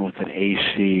been won with an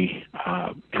AC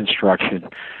construction,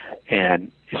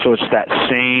 and so it's that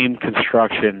same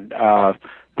construction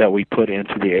that we put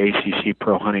into the ACC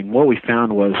Pro Hunting. What we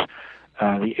found was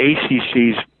the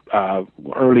ACCs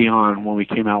early on, when we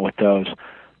came out with those,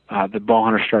 the bow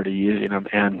hunters started using them,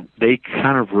 and they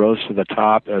kind of rose to the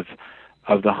top of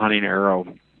the hunting arrow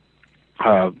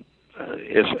as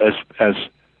a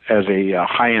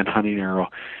high-end hunting arrow,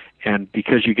 and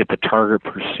because you get the target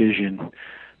precision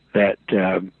that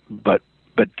but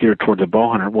geared toward the bow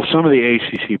hunter. Well, some of the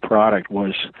ACC product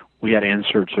was, we had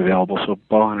inserts available, so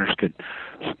bow hunters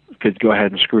could go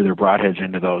ahead and screw their broadheads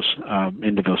into those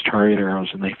target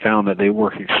arrows, and they found that they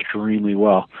work extremely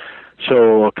well.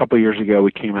 So a couple of years ago,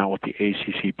 we came out with the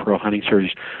ACC Pro Hunting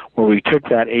Series, where we took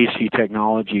that AC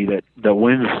technology that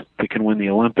can win the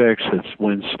Olympics, that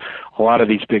wins a lot of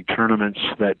these big tournaments,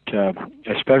 that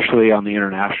especially on the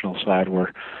international side,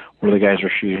 where the guys are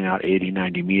shooting out 80,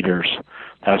 90 meters,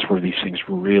 that's where these things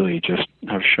really just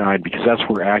have shined, because that's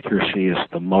where accuracy is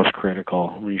the most critical.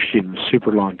 When you're shooting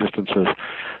super long distances,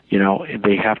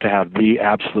 they have to have the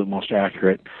absolute most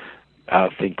accurate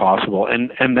thing possible.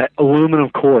 And that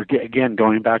aluminum core, again,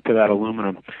 going back to that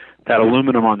aluminum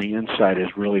on the inside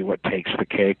is really what takes the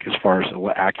cake as far as the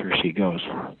accuracy goes.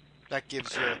 That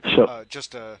gives you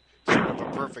just a sort of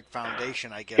a perfect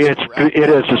foundation, I guess.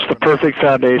 It's the perfect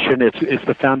foundation. It's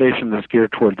the foundation that's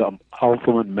geared toward the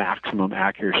ultimate maximum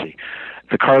accuracy.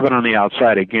 The carbon on the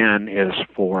outside, again, is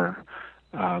for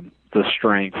the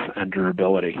strength and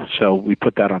durability. So we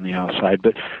put that on the outside.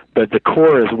 But the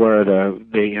core is where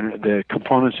the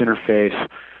components interface.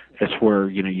 It's where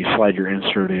you slide your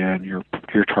insert in, your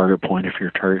target point. If you're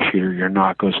a target shooter, your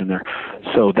knock goes in there.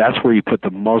 So that's where you put the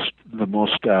most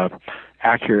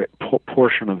accurate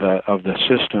portion of the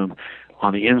system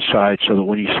on the inside, so that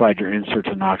when you slide your inserts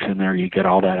and knocks in there, you get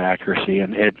all that accuracy.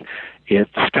 And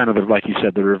it's kind of like you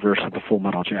said, the reverse of the Full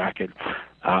Metal Jacket.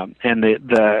 And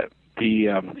the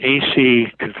AC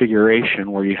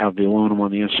configuration, where you have the aluminum on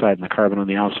the inside and the carbon on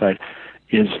the outside,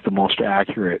 is the most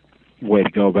accurate way to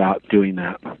go about doing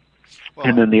that. Well,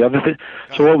 and then the other thing,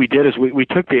 so what we did is we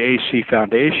took the AC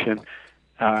foundation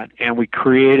and we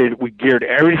geared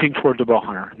everything toward the bow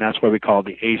hunter, and that's why we call it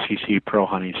the ACC Pro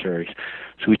Hunting Series.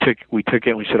 So we took it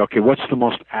and we said, okay, what's the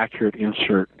most accurate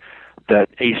insert that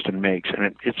Easton makes?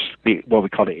 And it's what we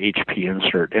call the HP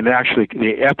insert. And actually,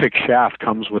 the Epic shaft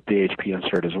comes with the HP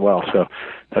insert as well. So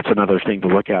that's another thing to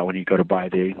look at when you go to buy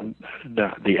the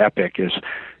Epic. Is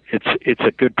it's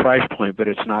a good price point, but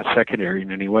it's not secondary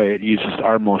in any way. It uses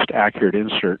our most accurate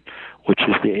insert, which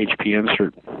is the HP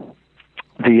insert.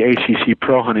 The ACC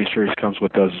Pro Hunting Series comes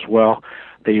with those as well.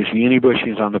 They use uni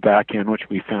bushings on the back end, which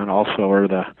we found also are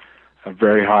a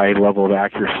very high level of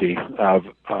accuracy of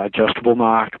adjustable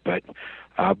knock, but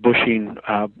bushing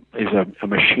is a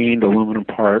machined aluminum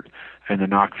part, and the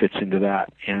knock fits into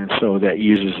that, and so that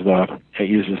uses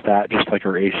that just like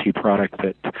our AC product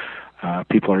that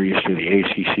People are used to the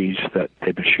ACCs that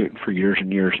they've been shooting for years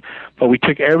and years. But we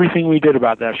took everything we did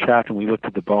about that shaft and we looked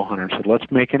at the bow hunter and said, let's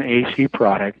make an AC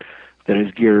product that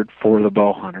is geared for the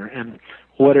bow hunter. And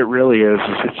what it really is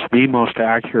it's the most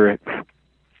accurate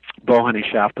bow hunting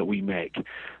shaft that we make.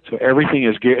 So everything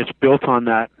is geared, it's built on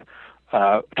that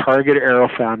target arrow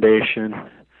foundation,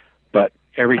 but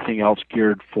everything else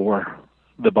geared for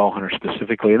the bow hunter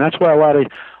specifically. And that's why a lot of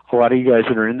you guys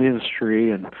that are in the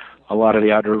industry and a lot of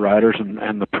the outdoor riders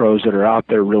and the pros that are out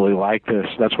there really like this.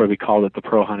 That's why we called it the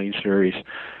Pro Hunting Series,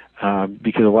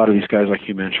 because a lot of these guys, like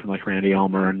you mentioned, like Randy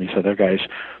Elmer and these other guys,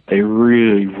 they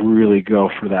really, really go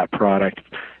for that product.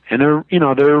 And they're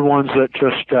ones that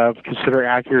just consider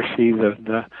accuracy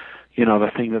the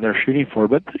thing that they're shooting for.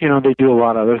 But they do a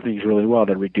lot of other things really well.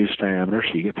 They reduce diameter,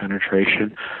 so you get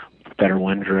penetration, better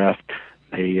wind drift.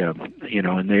 They have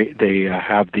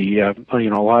the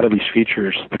a lot of these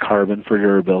features, the carbon for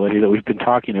durability that we've been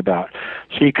talking about.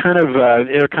 So you kind of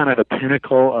they're kind of the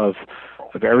pinnacle of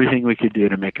everything we could do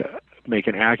to make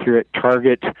an accurate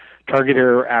target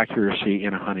arrow accuracy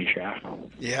in a hunting shaft.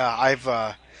 Yeah,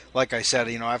 I've like I said,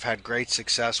 I've had great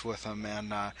success with them,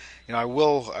 and I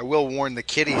will warn the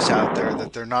kiddies out there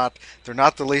that they're not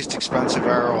the least expensive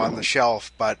arrow on the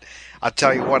shelf, but I'll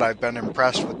tell you what, I've been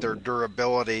impressed with their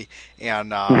durability, and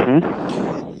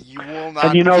you will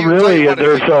not. And really,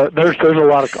 there's a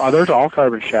lot of there's all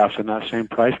carbon shafts in that same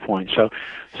price point, so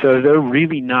they're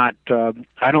really not.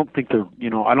 I don't think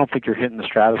you're hitting the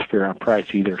stratosphere on price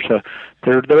either. So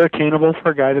they're attainable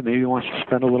for a guy that maybe wants to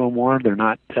spend a little more. They're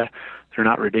not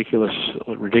ridiculous.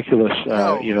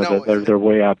 No. They're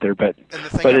way out there, but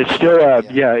it's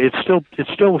still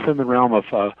it's still within the realm of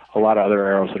a lot of other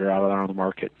arrows that are out there on the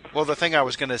market. Well, the thing I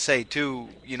was going to say too,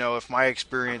 if my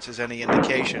experience is any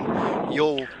indication,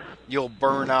 you'll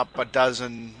burn up a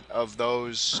dozen of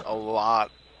those a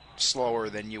lot slower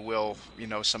than you will,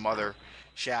 some other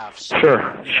shafts.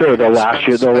 Sure, they'll last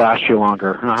you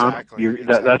longer. Exactly.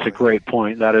 That's a great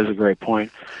point. That is a great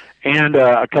point. And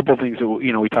a couple of things that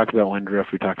we talked about wind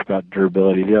drift, we talked about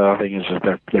durability. The other thing is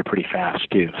that they're pretty fast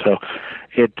too. So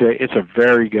it's a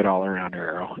very good all around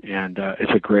arrow, and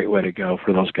it's a great way to go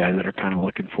for those guys that are kind of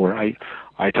looking for it.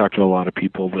 I talk to a lot of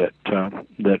people that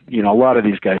a lot of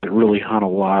these guys that really hunt a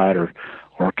lot or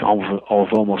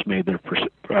almost made this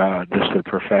their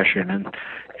profession,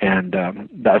 and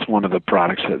that's one of the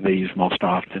products that they use most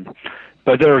often.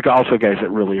 But there are also guys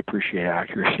that really appreciate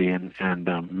accuracy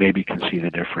and maybe can see the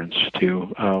difference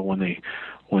too when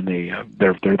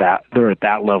they're at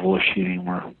that level of shooting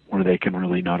where they can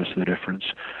really notice the difference.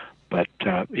 But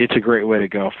it's a great way to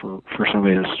go for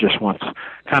somebody that just wants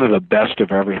kind of the best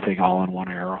of everything all in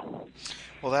one arrow.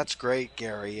 Well, that's great,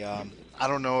 Gary. I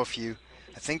don't know if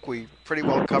I think we pretty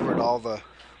well covered all the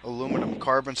aluminum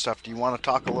carbon stuff. Do you want to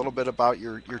talk a little bit about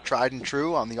your tried and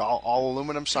true on the all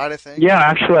aluminum side of things? Yeah,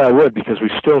 actually I would, because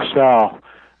we still sell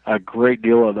a great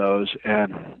deal of those,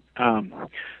 and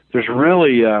there's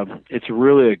really it's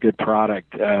really a good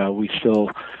product. We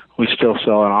still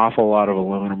sell an awful lot of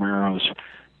aluminum arrows.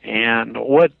 And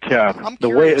what I'm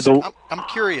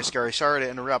curious, Gary. Sorry to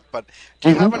interrupt, but do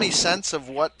you have any sense of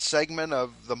what segment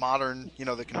of the modern,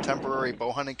 the contemporary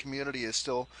bow hunting community is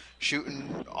still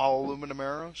shooting all aluminum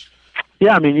arrows?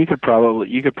 Yeah, I mean, you could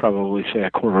probably say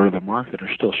a quarter of the market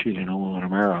are still shooting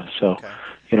aluminum arrows. So, okay.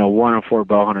 1 in 4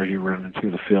 bow hunters you run through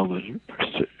the field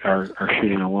are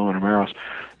shooting aluminum arrows.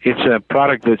 It's a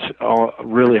product that's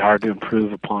really hard to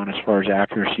improve upon as far as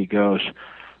accuracy goes.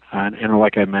 And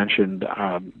like I mentioned,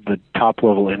 the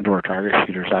top-level indoor target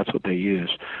shooters, that's what they use.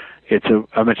 It's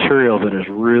a material that is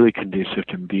really conducive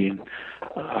to being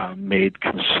made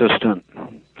consistent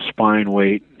spine,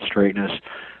 weight, straightness,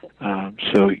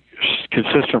 so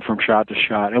consistent from shot to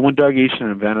shot. And when Doug Easton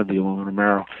invented the aluminum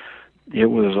arrow, it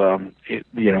was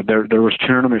there was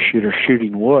tournament shooters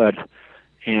shooting wood,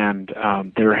 and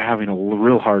they were having a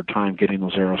real hard time getting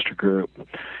those arrows to group.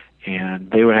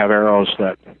 And they would have arrows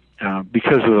that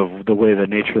because of the way the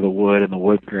nature of the wood and the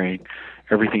wood grain,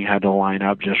 everything had to line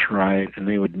up just right, and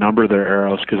they would number their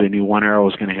arrows because they knew one arrow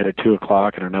was going to hit at 2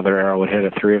 o'clock, and another arrow would hit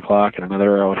at 3 o'clock, and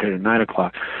another arrow would hit at 9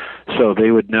 o'clock. So they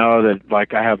would know that,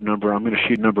 like, I'm going to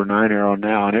shoot number 9 arrow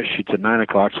now, and it shoots at 9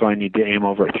 o'clock, so I need to aim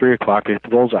over at 3 o'clock to hit the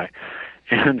bullseye.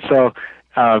 And so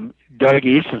Doug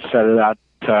Easton set it out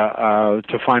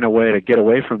to find a way to get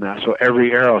away from that, so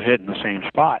every arrow hit in the same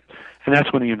spot. And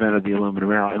that's when he invented the aluminum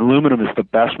arrow. And aluminum is the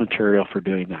best material for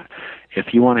doing that.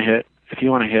 If you want to hit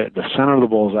the center of the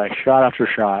bullseye, shot after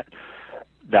shot,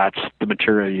 that's the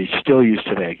material you still use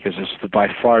today because it's by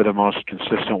far the most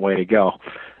consistent way to go.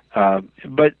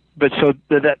 But but so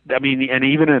that, I mean, and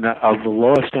even in the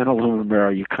lowest end aluminum arrow,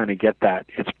 you kind of get that.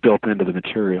 It's built into the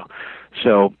material.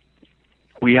 So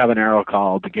we have an arrow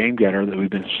called the Game Getter that we've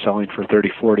been selling for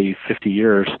 30, 40, 50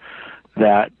 years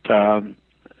that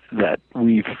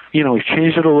we've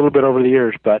changed it a little bit over the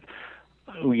years, but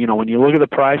when you look at the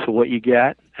price of what you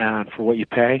get and for what you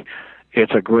pay,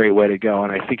 it's a great way to go.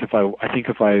 And I think if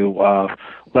I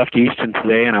left Easton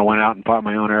today and I went out and bought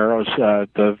my own arrows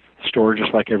at the store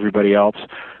just like everybody else,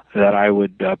 that I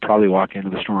would probably walk into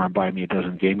the store and buy me a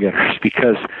dozen Game Getters,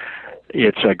 because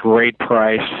it's a great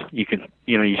price. You can,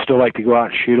 you still like to go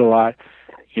out and shoot a lot.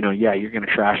 Yeah, you're going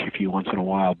to trash a few once in a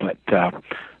while, but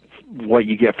what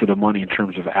you get for the money in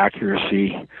terms of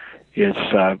accuracy is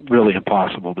really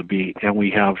impossible to beat. And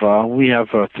we have 3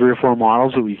 or 4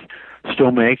 models that we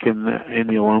still make in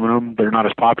the aluminum. They're not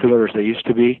as popular as they used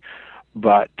to be,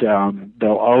 but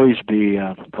they'll always be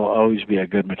a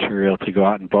good material to go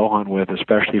out and bow hunt with,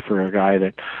 especially for a guy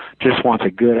that just wants a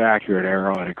good, accurate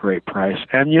arrow at a great price.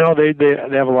 And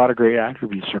they have a lot of great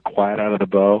attributes. They're quiet out of the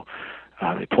bow.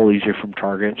 They pull easier from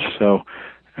targets. So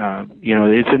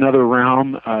it's another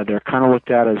realm. They're kind of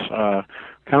looked at as a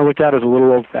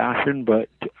little old-fashioned, but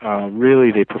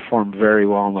really they perform very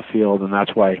well in the field, and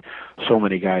that's why so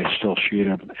many guys still shoot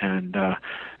them.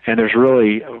 And there's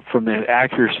really, from the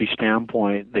accuracy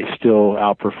standpoint, they still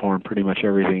outperform pretty much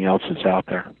everything else that's out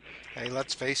there. Hey,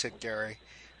 let's face it, Gary.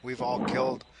 We've all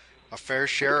killed a fair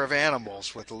share of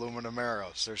animals with aluminum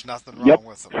arrows. There's nothing wrong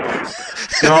with them.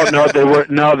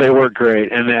 They were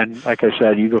great. And then, like I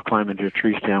said, you go climb into a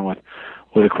tree stand with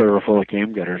a quiver full of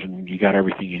Game Getters, and you got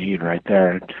everything you need right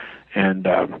there. And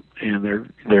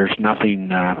there's nothing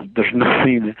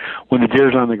when the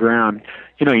deer's on the ground.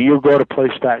 You'll go to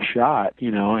place that shot,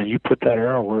 and you put that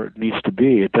arrow where it needs to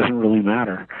be. It doesn't really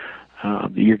matter.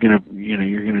 You're gonna,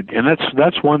 and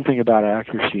that's one thing about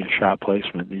accuracy and shot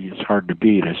placement that it's hard to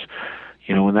beat is,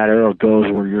 when that arrow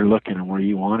goes where you're looking and where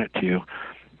you want it to,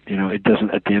 it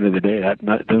doesn't. At the end of the day, that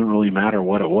doesn't really matter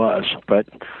what it was. But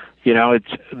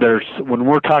when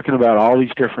we're talking about all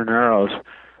these different arrows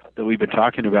that we've been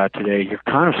talking about today, you're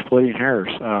kind of splitting hairs.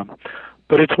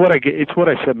 But it's what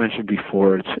I mentioned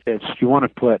before. It's you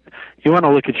want to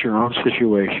look at your own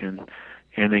situation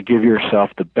and then give yourself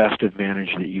the best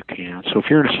advantage that you can. So if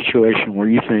you're in a situation where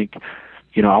you think,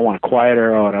 I want a quiet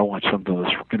arrow and I want something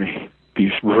that's going to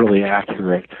be really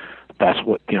accurate, that's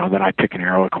what, then I pick an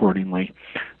arrow accordingly.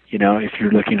 If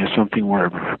you're looking at something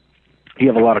where you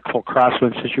have a lot of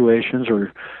crosswind situations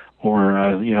or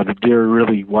the deer are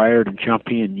really wired and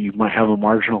jumpy and you might have a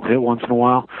marginal hit once in a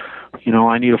while,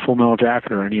 I need a full metal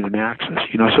jacket or I need an Axis,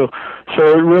 so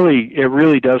it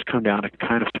really does come down to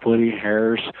kind of splitting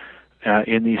hairs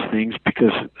in these things,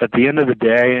 because at the end of the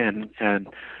day and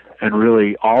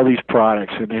really all these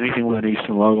products and anything with an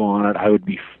Easton logo on it, I would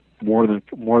be more than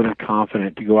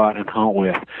confident to go out and hunt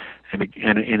with, and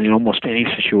in almost any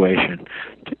situation,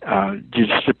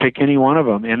 just to pick any one of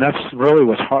them. And that's really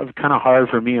what's kind of hard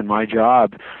for me in my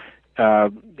job,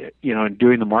 in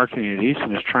doing the marketing at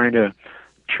Easton, is trying to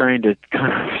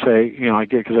kind of say,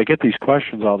 because I get these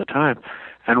questions all the time,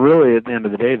 and really at the end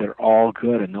of the day, they're all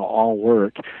good and they'll all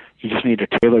work. You just need to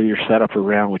tailor your setup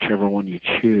around whichever one you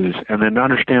choose, and then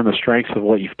understand the strengths of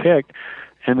what you've picked,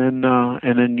 and then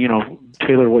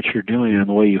tailor what you're doing and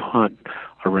the way you hunt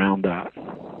around that.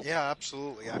 Yeah,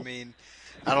 absolutely. I mean,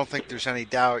 I don't think there's any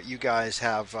doubt you guys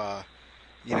have,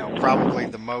 probably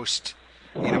the most,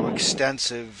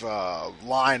 extensive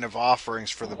line of offerings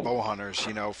for the bow hunters,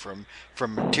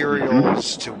 from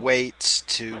materials to weights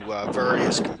to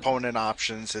various component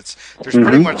options. There's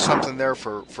pretty much something there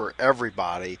for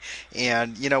everybody.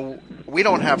 And, we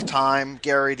don't have time,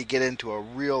 Gary, to get into a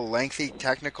real lengthy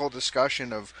technical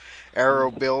discussion of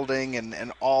arrow building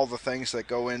and all the things that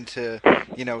go into,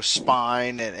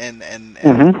 spine and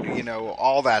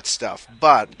all that stuff.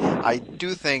 But I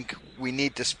do think we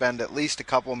need to spend at least a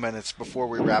couple minutes before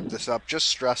we wrap this up just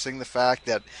stressing the fact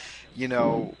that,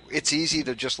 it's easy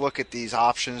to just look at these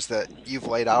options that you've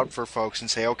laid out for folks and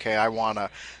say, okay, I want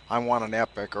an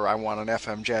Epic or I want an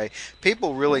FMJ.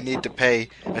 People really need to pay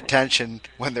attention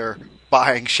when they're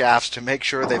buying shafts to make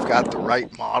sure they've got the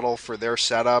right model for their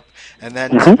setup, and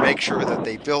then to make sure that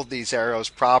they build these arrows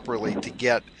properly to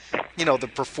get the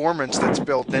performance that's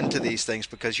built into these things,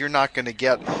 because you're not going to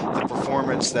get the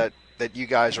performance that that you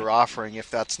guys are offering if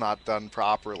that's not done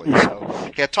properly.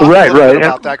 So, yeah, talk a little bit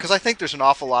about that, because I think there's an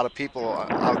awful lot of people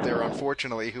out there,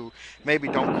 unfortunately, who maybe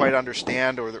don't quite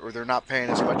understand, or they're not paying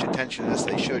as much attention as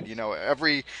they should. You know,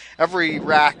 every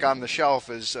rack on the shelf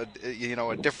is a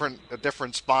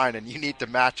different spine, and you need to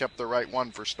match up the right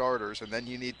one for starters, and then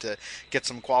you need to get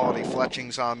some quality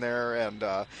fletchings on there, and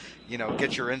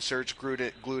get your inserts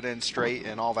glued in straight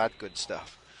and all that good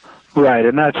stuff. Right,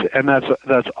 and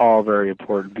that's all very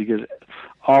important, because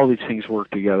all these things work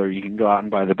together. You can go out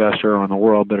and buy the best arrow in the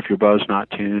world, but if your bow's not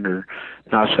tuned or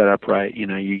not set up right,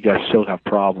 you guys still have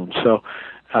problems. So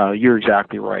you're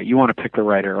exactly right. You want to pick the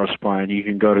right arrow spine. You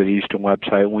can go to the Easton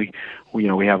website.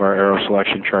 We have our arrow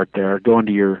selection chart there. Go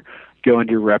into your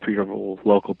reputable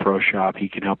local pro shop. He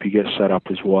can help you get set up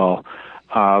as well.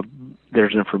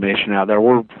 There's information out there.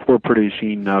 We're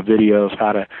producing videos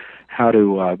how to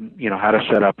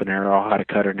set up an arrow, how to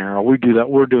cut an arrow. We do that.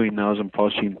 We're doing those and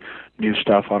posting new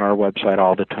stuff on our website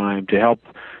all the time to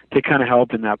kind of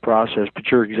help in that process.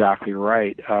 But you're exactly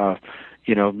right.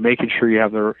 Making sure you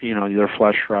have your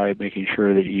flesh right, making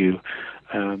sure that you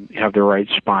have the right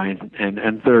spine,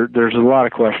 and there's a lot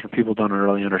of questions. People don't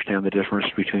really understand the difference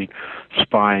between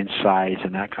spine, size,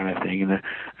 and that kind of thing.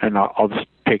 And I'll just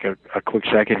take a quick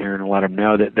second here and let them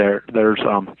know that there's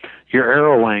your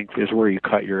arrow length is where you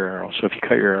cut your arrow. So if you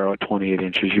cut your arrow at 28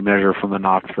 inches, you measure from the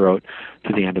nock throat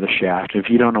to the end of the shaft. If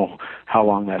you don't know how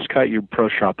long that's cut, your pro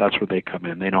shop, that's where they come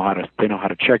in. They know how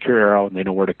to check your arrow, and they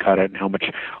know where to cut it and how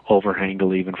much overhang to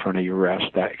leave in front of your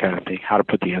rest, that kind of thing. How to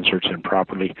put the inserts in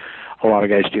properly. A lot of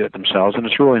guys do it themselves, and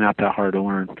it's really not that hard to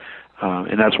learn.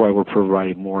 And that's why we're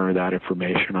providing more of that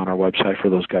information on our website for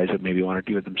those guys that maybe want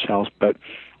to do it themselves. But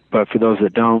for those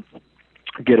that don't,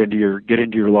 get into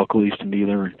your local Easton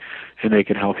dealer, and they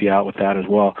can help you out with that as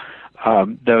well.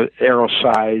 The arrow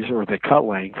size or the cut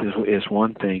length is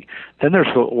one thing. Then there's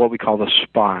what we call the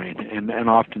spine, and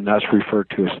often that's referred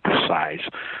to as the size.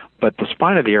 But the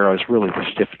spine of the arrow is really the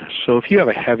stiffness. So if you have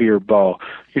a heavier bow,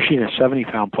 you're shooting a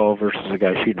 70-pound bow versus a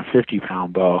guy shooting a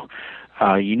 50-pound bow,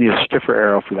 you need a stiffer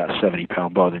arrow for that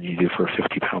 70-pound bow than you do for a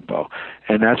 50-pound bow.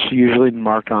 And that's usually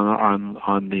marked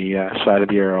on the side of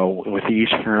the arrow. With the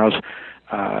Easton arrows,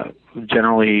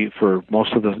 generally for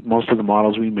most of the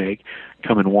models we make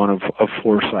come in one of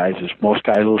four sizes. Most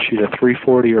guys will shoot a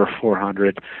 340 or a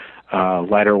 400.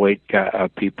 Lighter weight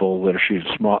people that are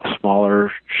shooting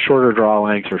smaller, shorter draw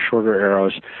lengths or shorter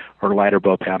arrows, or lighter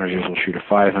bow pounders will shoot a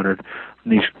 500.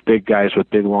 And these big guys with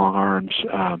big long arms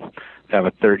have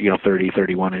a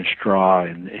 31 inch draw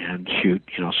and shoot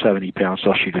 70 pounds.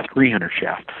 They'll shoot a 300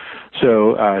 shaft.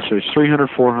 So it's 300,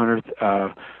 400,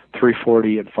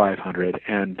 340, and 500,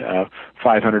 and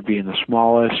 500 being the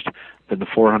smallest. Then the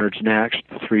 400's next,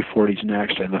 the 340's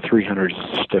next, and the 300's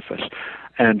the stiffest.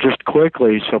 And just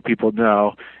quickly, so people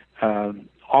know,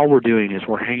 all we're doing is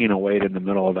we're hanging a weight in the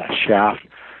middle of that shaft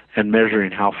and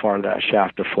measuring how far that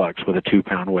shaft deflects with a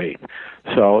 2-pound weight.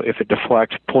 So if it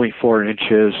deflects 0.4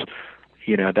 inches,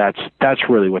 that's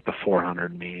really what the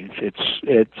 400 means.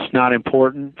 It's not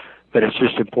important, but it's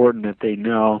just important that they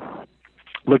know.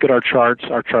 Look at our charts.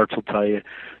 Our charts will tell you.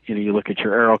 You look at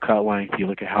your arrow cut length, you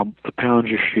look at how the pounds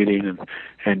you're shooting,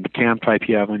 and the cam type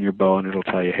you have on your bow, and it'll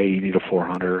tell you, hey, you need a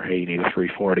 400, or hey, you need a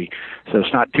 340. So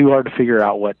it's not too hard to figure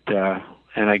out what.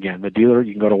 And again, the dealer,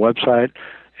 you can go to a website,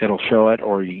 it'll show it,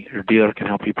 or your dealer can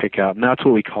help you pick out, and that's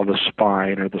what we call the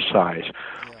spine or the size.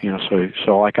 Yeah.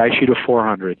 So like I shoot a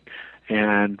 400,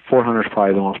 and 400 is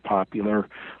probably the most popular.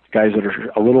 Guys that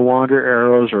are a little longer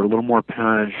arrows or a little more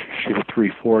poundage shoot a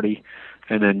 340.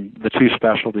 And then the two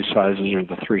specialty sizes are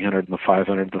the 300 and the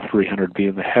 500, the 300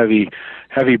 being the heavy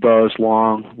bows,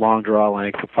 long draw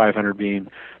length, the 500 being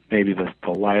maybe the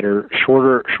lighter,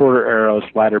 shorter arrows,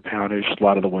 lighter poundage. A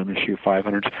lot of the women shoot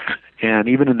 500s. And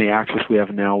even in the Axis we have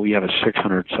now, we have a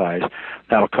 600 size.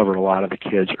 That'll cover a lot of the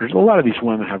kids. A lot of these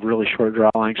women have really short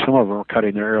draw lengths. Some of them are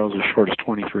cutting their arrows as short as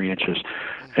 23 inches.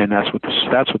 And that's what the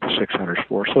 600 is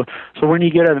for. So when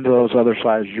you get into those other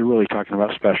sizes, you're really talking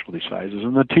about specialty sizes.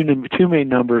 And the two main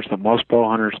numbers that most bow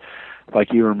hunters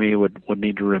like you or me would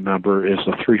need to remember is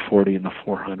the 340 and the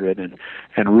 400.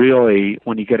 And really,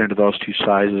 when you get into those two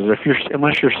sizes,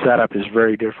 unless your setup is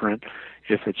very different,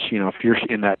 if you're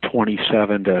in that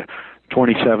 27 to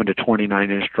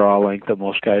 29 inch draw length that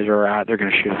most guys are at, they're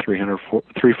going to shoot a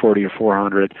 340 or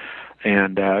 400.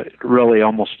 And really,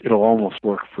 it'll almost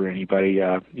work for anybody.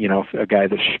 If a guy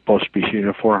that's supposed to be shooting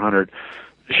a 400,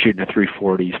 shooting a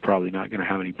 340, is probably not going to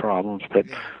have any problems. But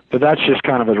that's just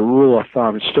kind of a rule of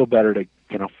thumb. It's still better to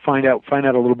find out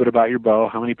a little bit about your bow,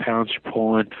 how many pounds you're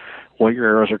pulling, what your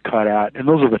arrows are cut at, and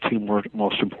those are the two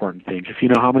most important things. If you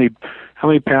know how many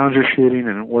pounds you're shooting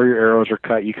and where your arrows are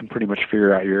cut, you can pretty much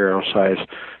figure out your arrow size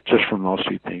just from those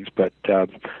two things. But the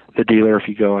dealer, if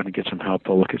you go in and get some help,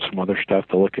 they'll look at some other stuff.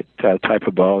 They'll look at type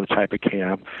of bow, the type of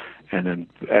cam, and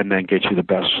then get you the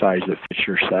best size that fits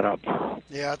your setup.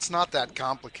 Yeah, it's not that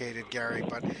complicated, Gary,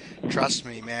 but trust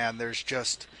me, man, there's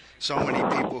just so many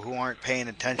people who aren't paying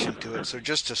attention to it. So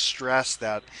just to stress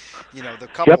that, the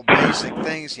couple basic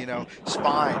things,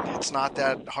 spine, it's not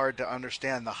that hard to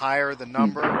understand. The higher the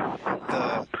number,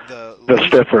 the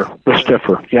stiffer.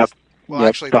 Yep. Well,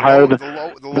 actually, the higher the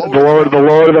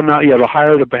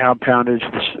higher the poundage,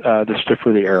 the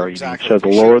stiffer the arrow you need. So the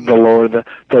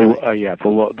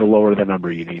lower the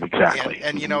number you need. Exactly.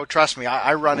 And trust me,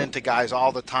 I run into guys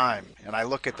all the time, and I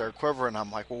look at their quiver, and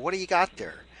I'm like, well, what do you got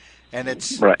there? And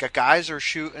it's guys are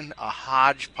shooting a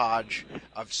hodgepodge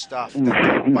of stuff that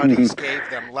their buddies gave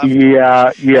them left.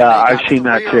 I've seen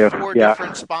that too. 3 or 4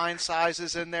 different spine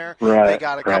sizes in there. They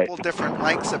got a couple different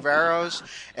lengths of arrows,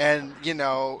 and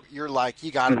you're like,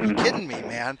 you got to be kidding me,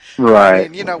 man. Right. I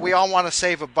mean, we all want to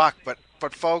save a buck, but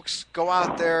folks, go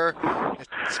out there,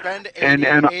 spend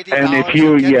 $80 and if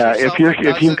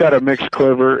you've got a mixed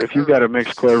quiver, of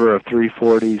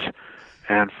 340s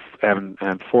and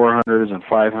 400s and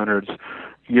 500s,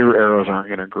 your arrows aren't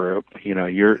going to group. You're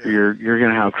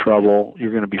going to have trouble. You're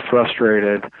going to be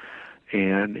frustrated,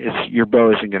 and your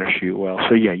bow isn't going to shoot well.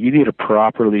 So you need a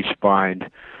properly spined.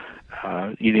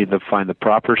 You need to find the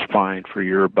proper spine for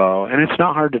your bow, and it's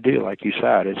not hard to do, like you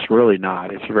said. It's really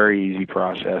not. It's a very easy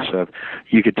process.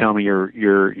 You could tell me your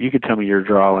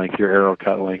draw length, your arrow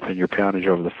cut length, and your poundage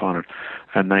over the phone,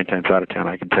 and 9 times out of 10,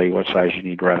 I can tell you what size you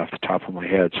need right off the top of my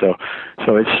head. So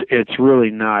it's really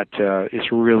not. It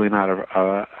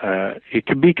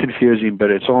can be confusing, but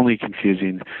it's only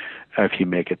confusing if you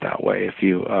make it that way. If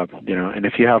you and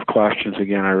if you have questions,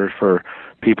 again, I refer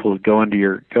people to go into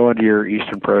your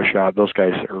Easton Pro Shop. Those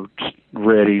guys are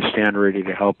stand ready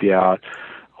to help you out,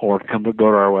 or go to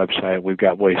our website. We've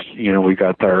got ways, we've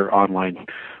got our online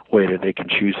way that they can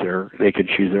choose their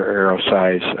arrow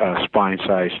size, spine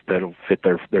size that'll fit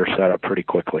their setup pretty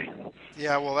quickly.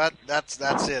 Yeah, well, that's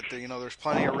it. There's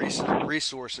plenty of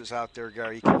resources out there,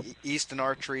 Gary. You can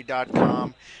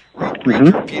EastonArchery.com,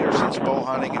 read Peterson's Bow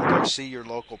Hunting, and go see your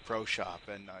local pro shop.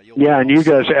 And you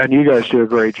guys do a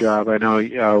great job. I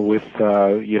know with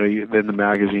in the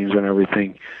magazines and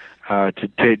everything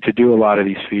to do a lot of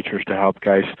these features to help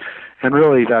guys. And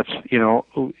really, that's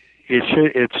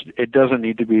it doesn't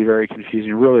need to be very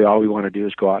confusing. Really, all we want to do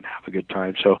is go out and have a good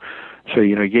time. So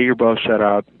get your bow set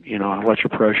up. Let your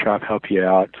pro shop help you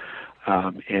out,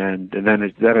 and then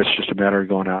it's just a matter of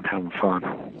going out and having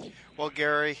fun. Well,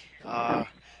 Gary,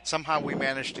 somehow we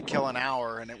managed to kill an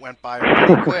hour, and it went by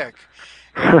pretty quick.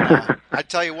 And, I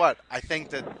tell you what, I think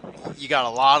that you got a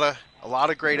lot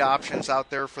of great options out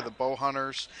there for the bow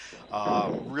hunters.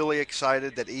 Really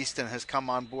excited that Easton has come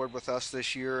on board with us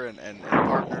this year and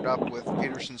partnered up with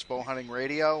Peterson's Bow Hunting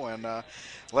Radio. And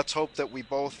let's hope that we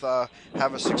both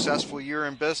have a successful year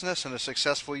in business and a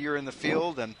successful year in the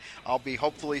field. And I'll be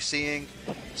hopefully seeing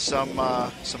some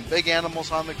big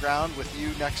animals on the ground with you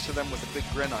next to them with a big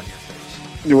grin on your face.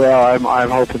 Well, I'm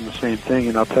hoping the same thing.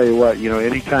 And I'll tell you what,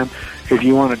 anytime, if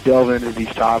you want to delve into these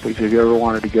topics, if you ever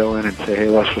wanted to go in and say, hey,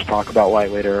 let's just talk about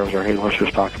lightweight arrows, or hey, let's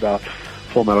just talk about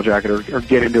full metal jacket, or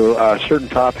get into a certain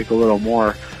topic a little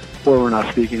more where we're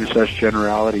not speaking in such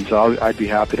generalities, I'd be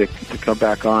happy to come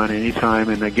back on anytime.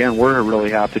 And again, we're really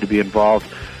happy to be involved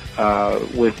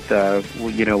with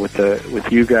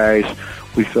you guys.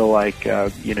 We feel like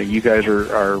you guys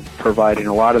are providing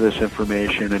a lot of this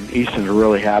information, and Easton's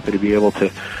really happy to be able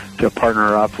to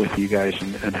partner up with you guys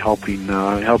and helping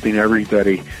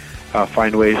everybody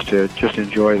find ways to just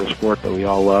enjoy the sport that we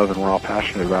all love and we're all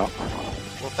passionate about.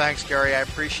 Well, thanks, Gary. I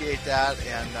appreciate that,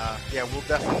 and we'll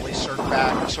definitely circle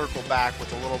back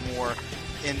with a little more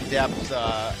in-depth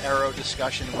arrow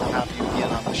discussion, and we'll have you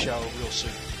again on the show real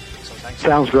soon. So thanks.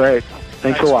 Sounds great.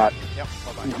 Thanks a lot. Yep.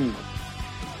 Bye-bye. Mm-hmm.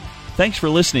 Thanks for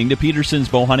listening to Peterson's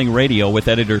Bow Hunting Radio with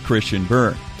editor Christian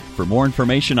Burr. For more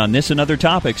information on this and other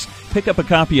topics, pick up a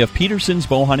copy of Peterson's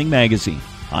Bow Hunting Magazine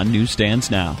on newsstands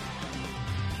now.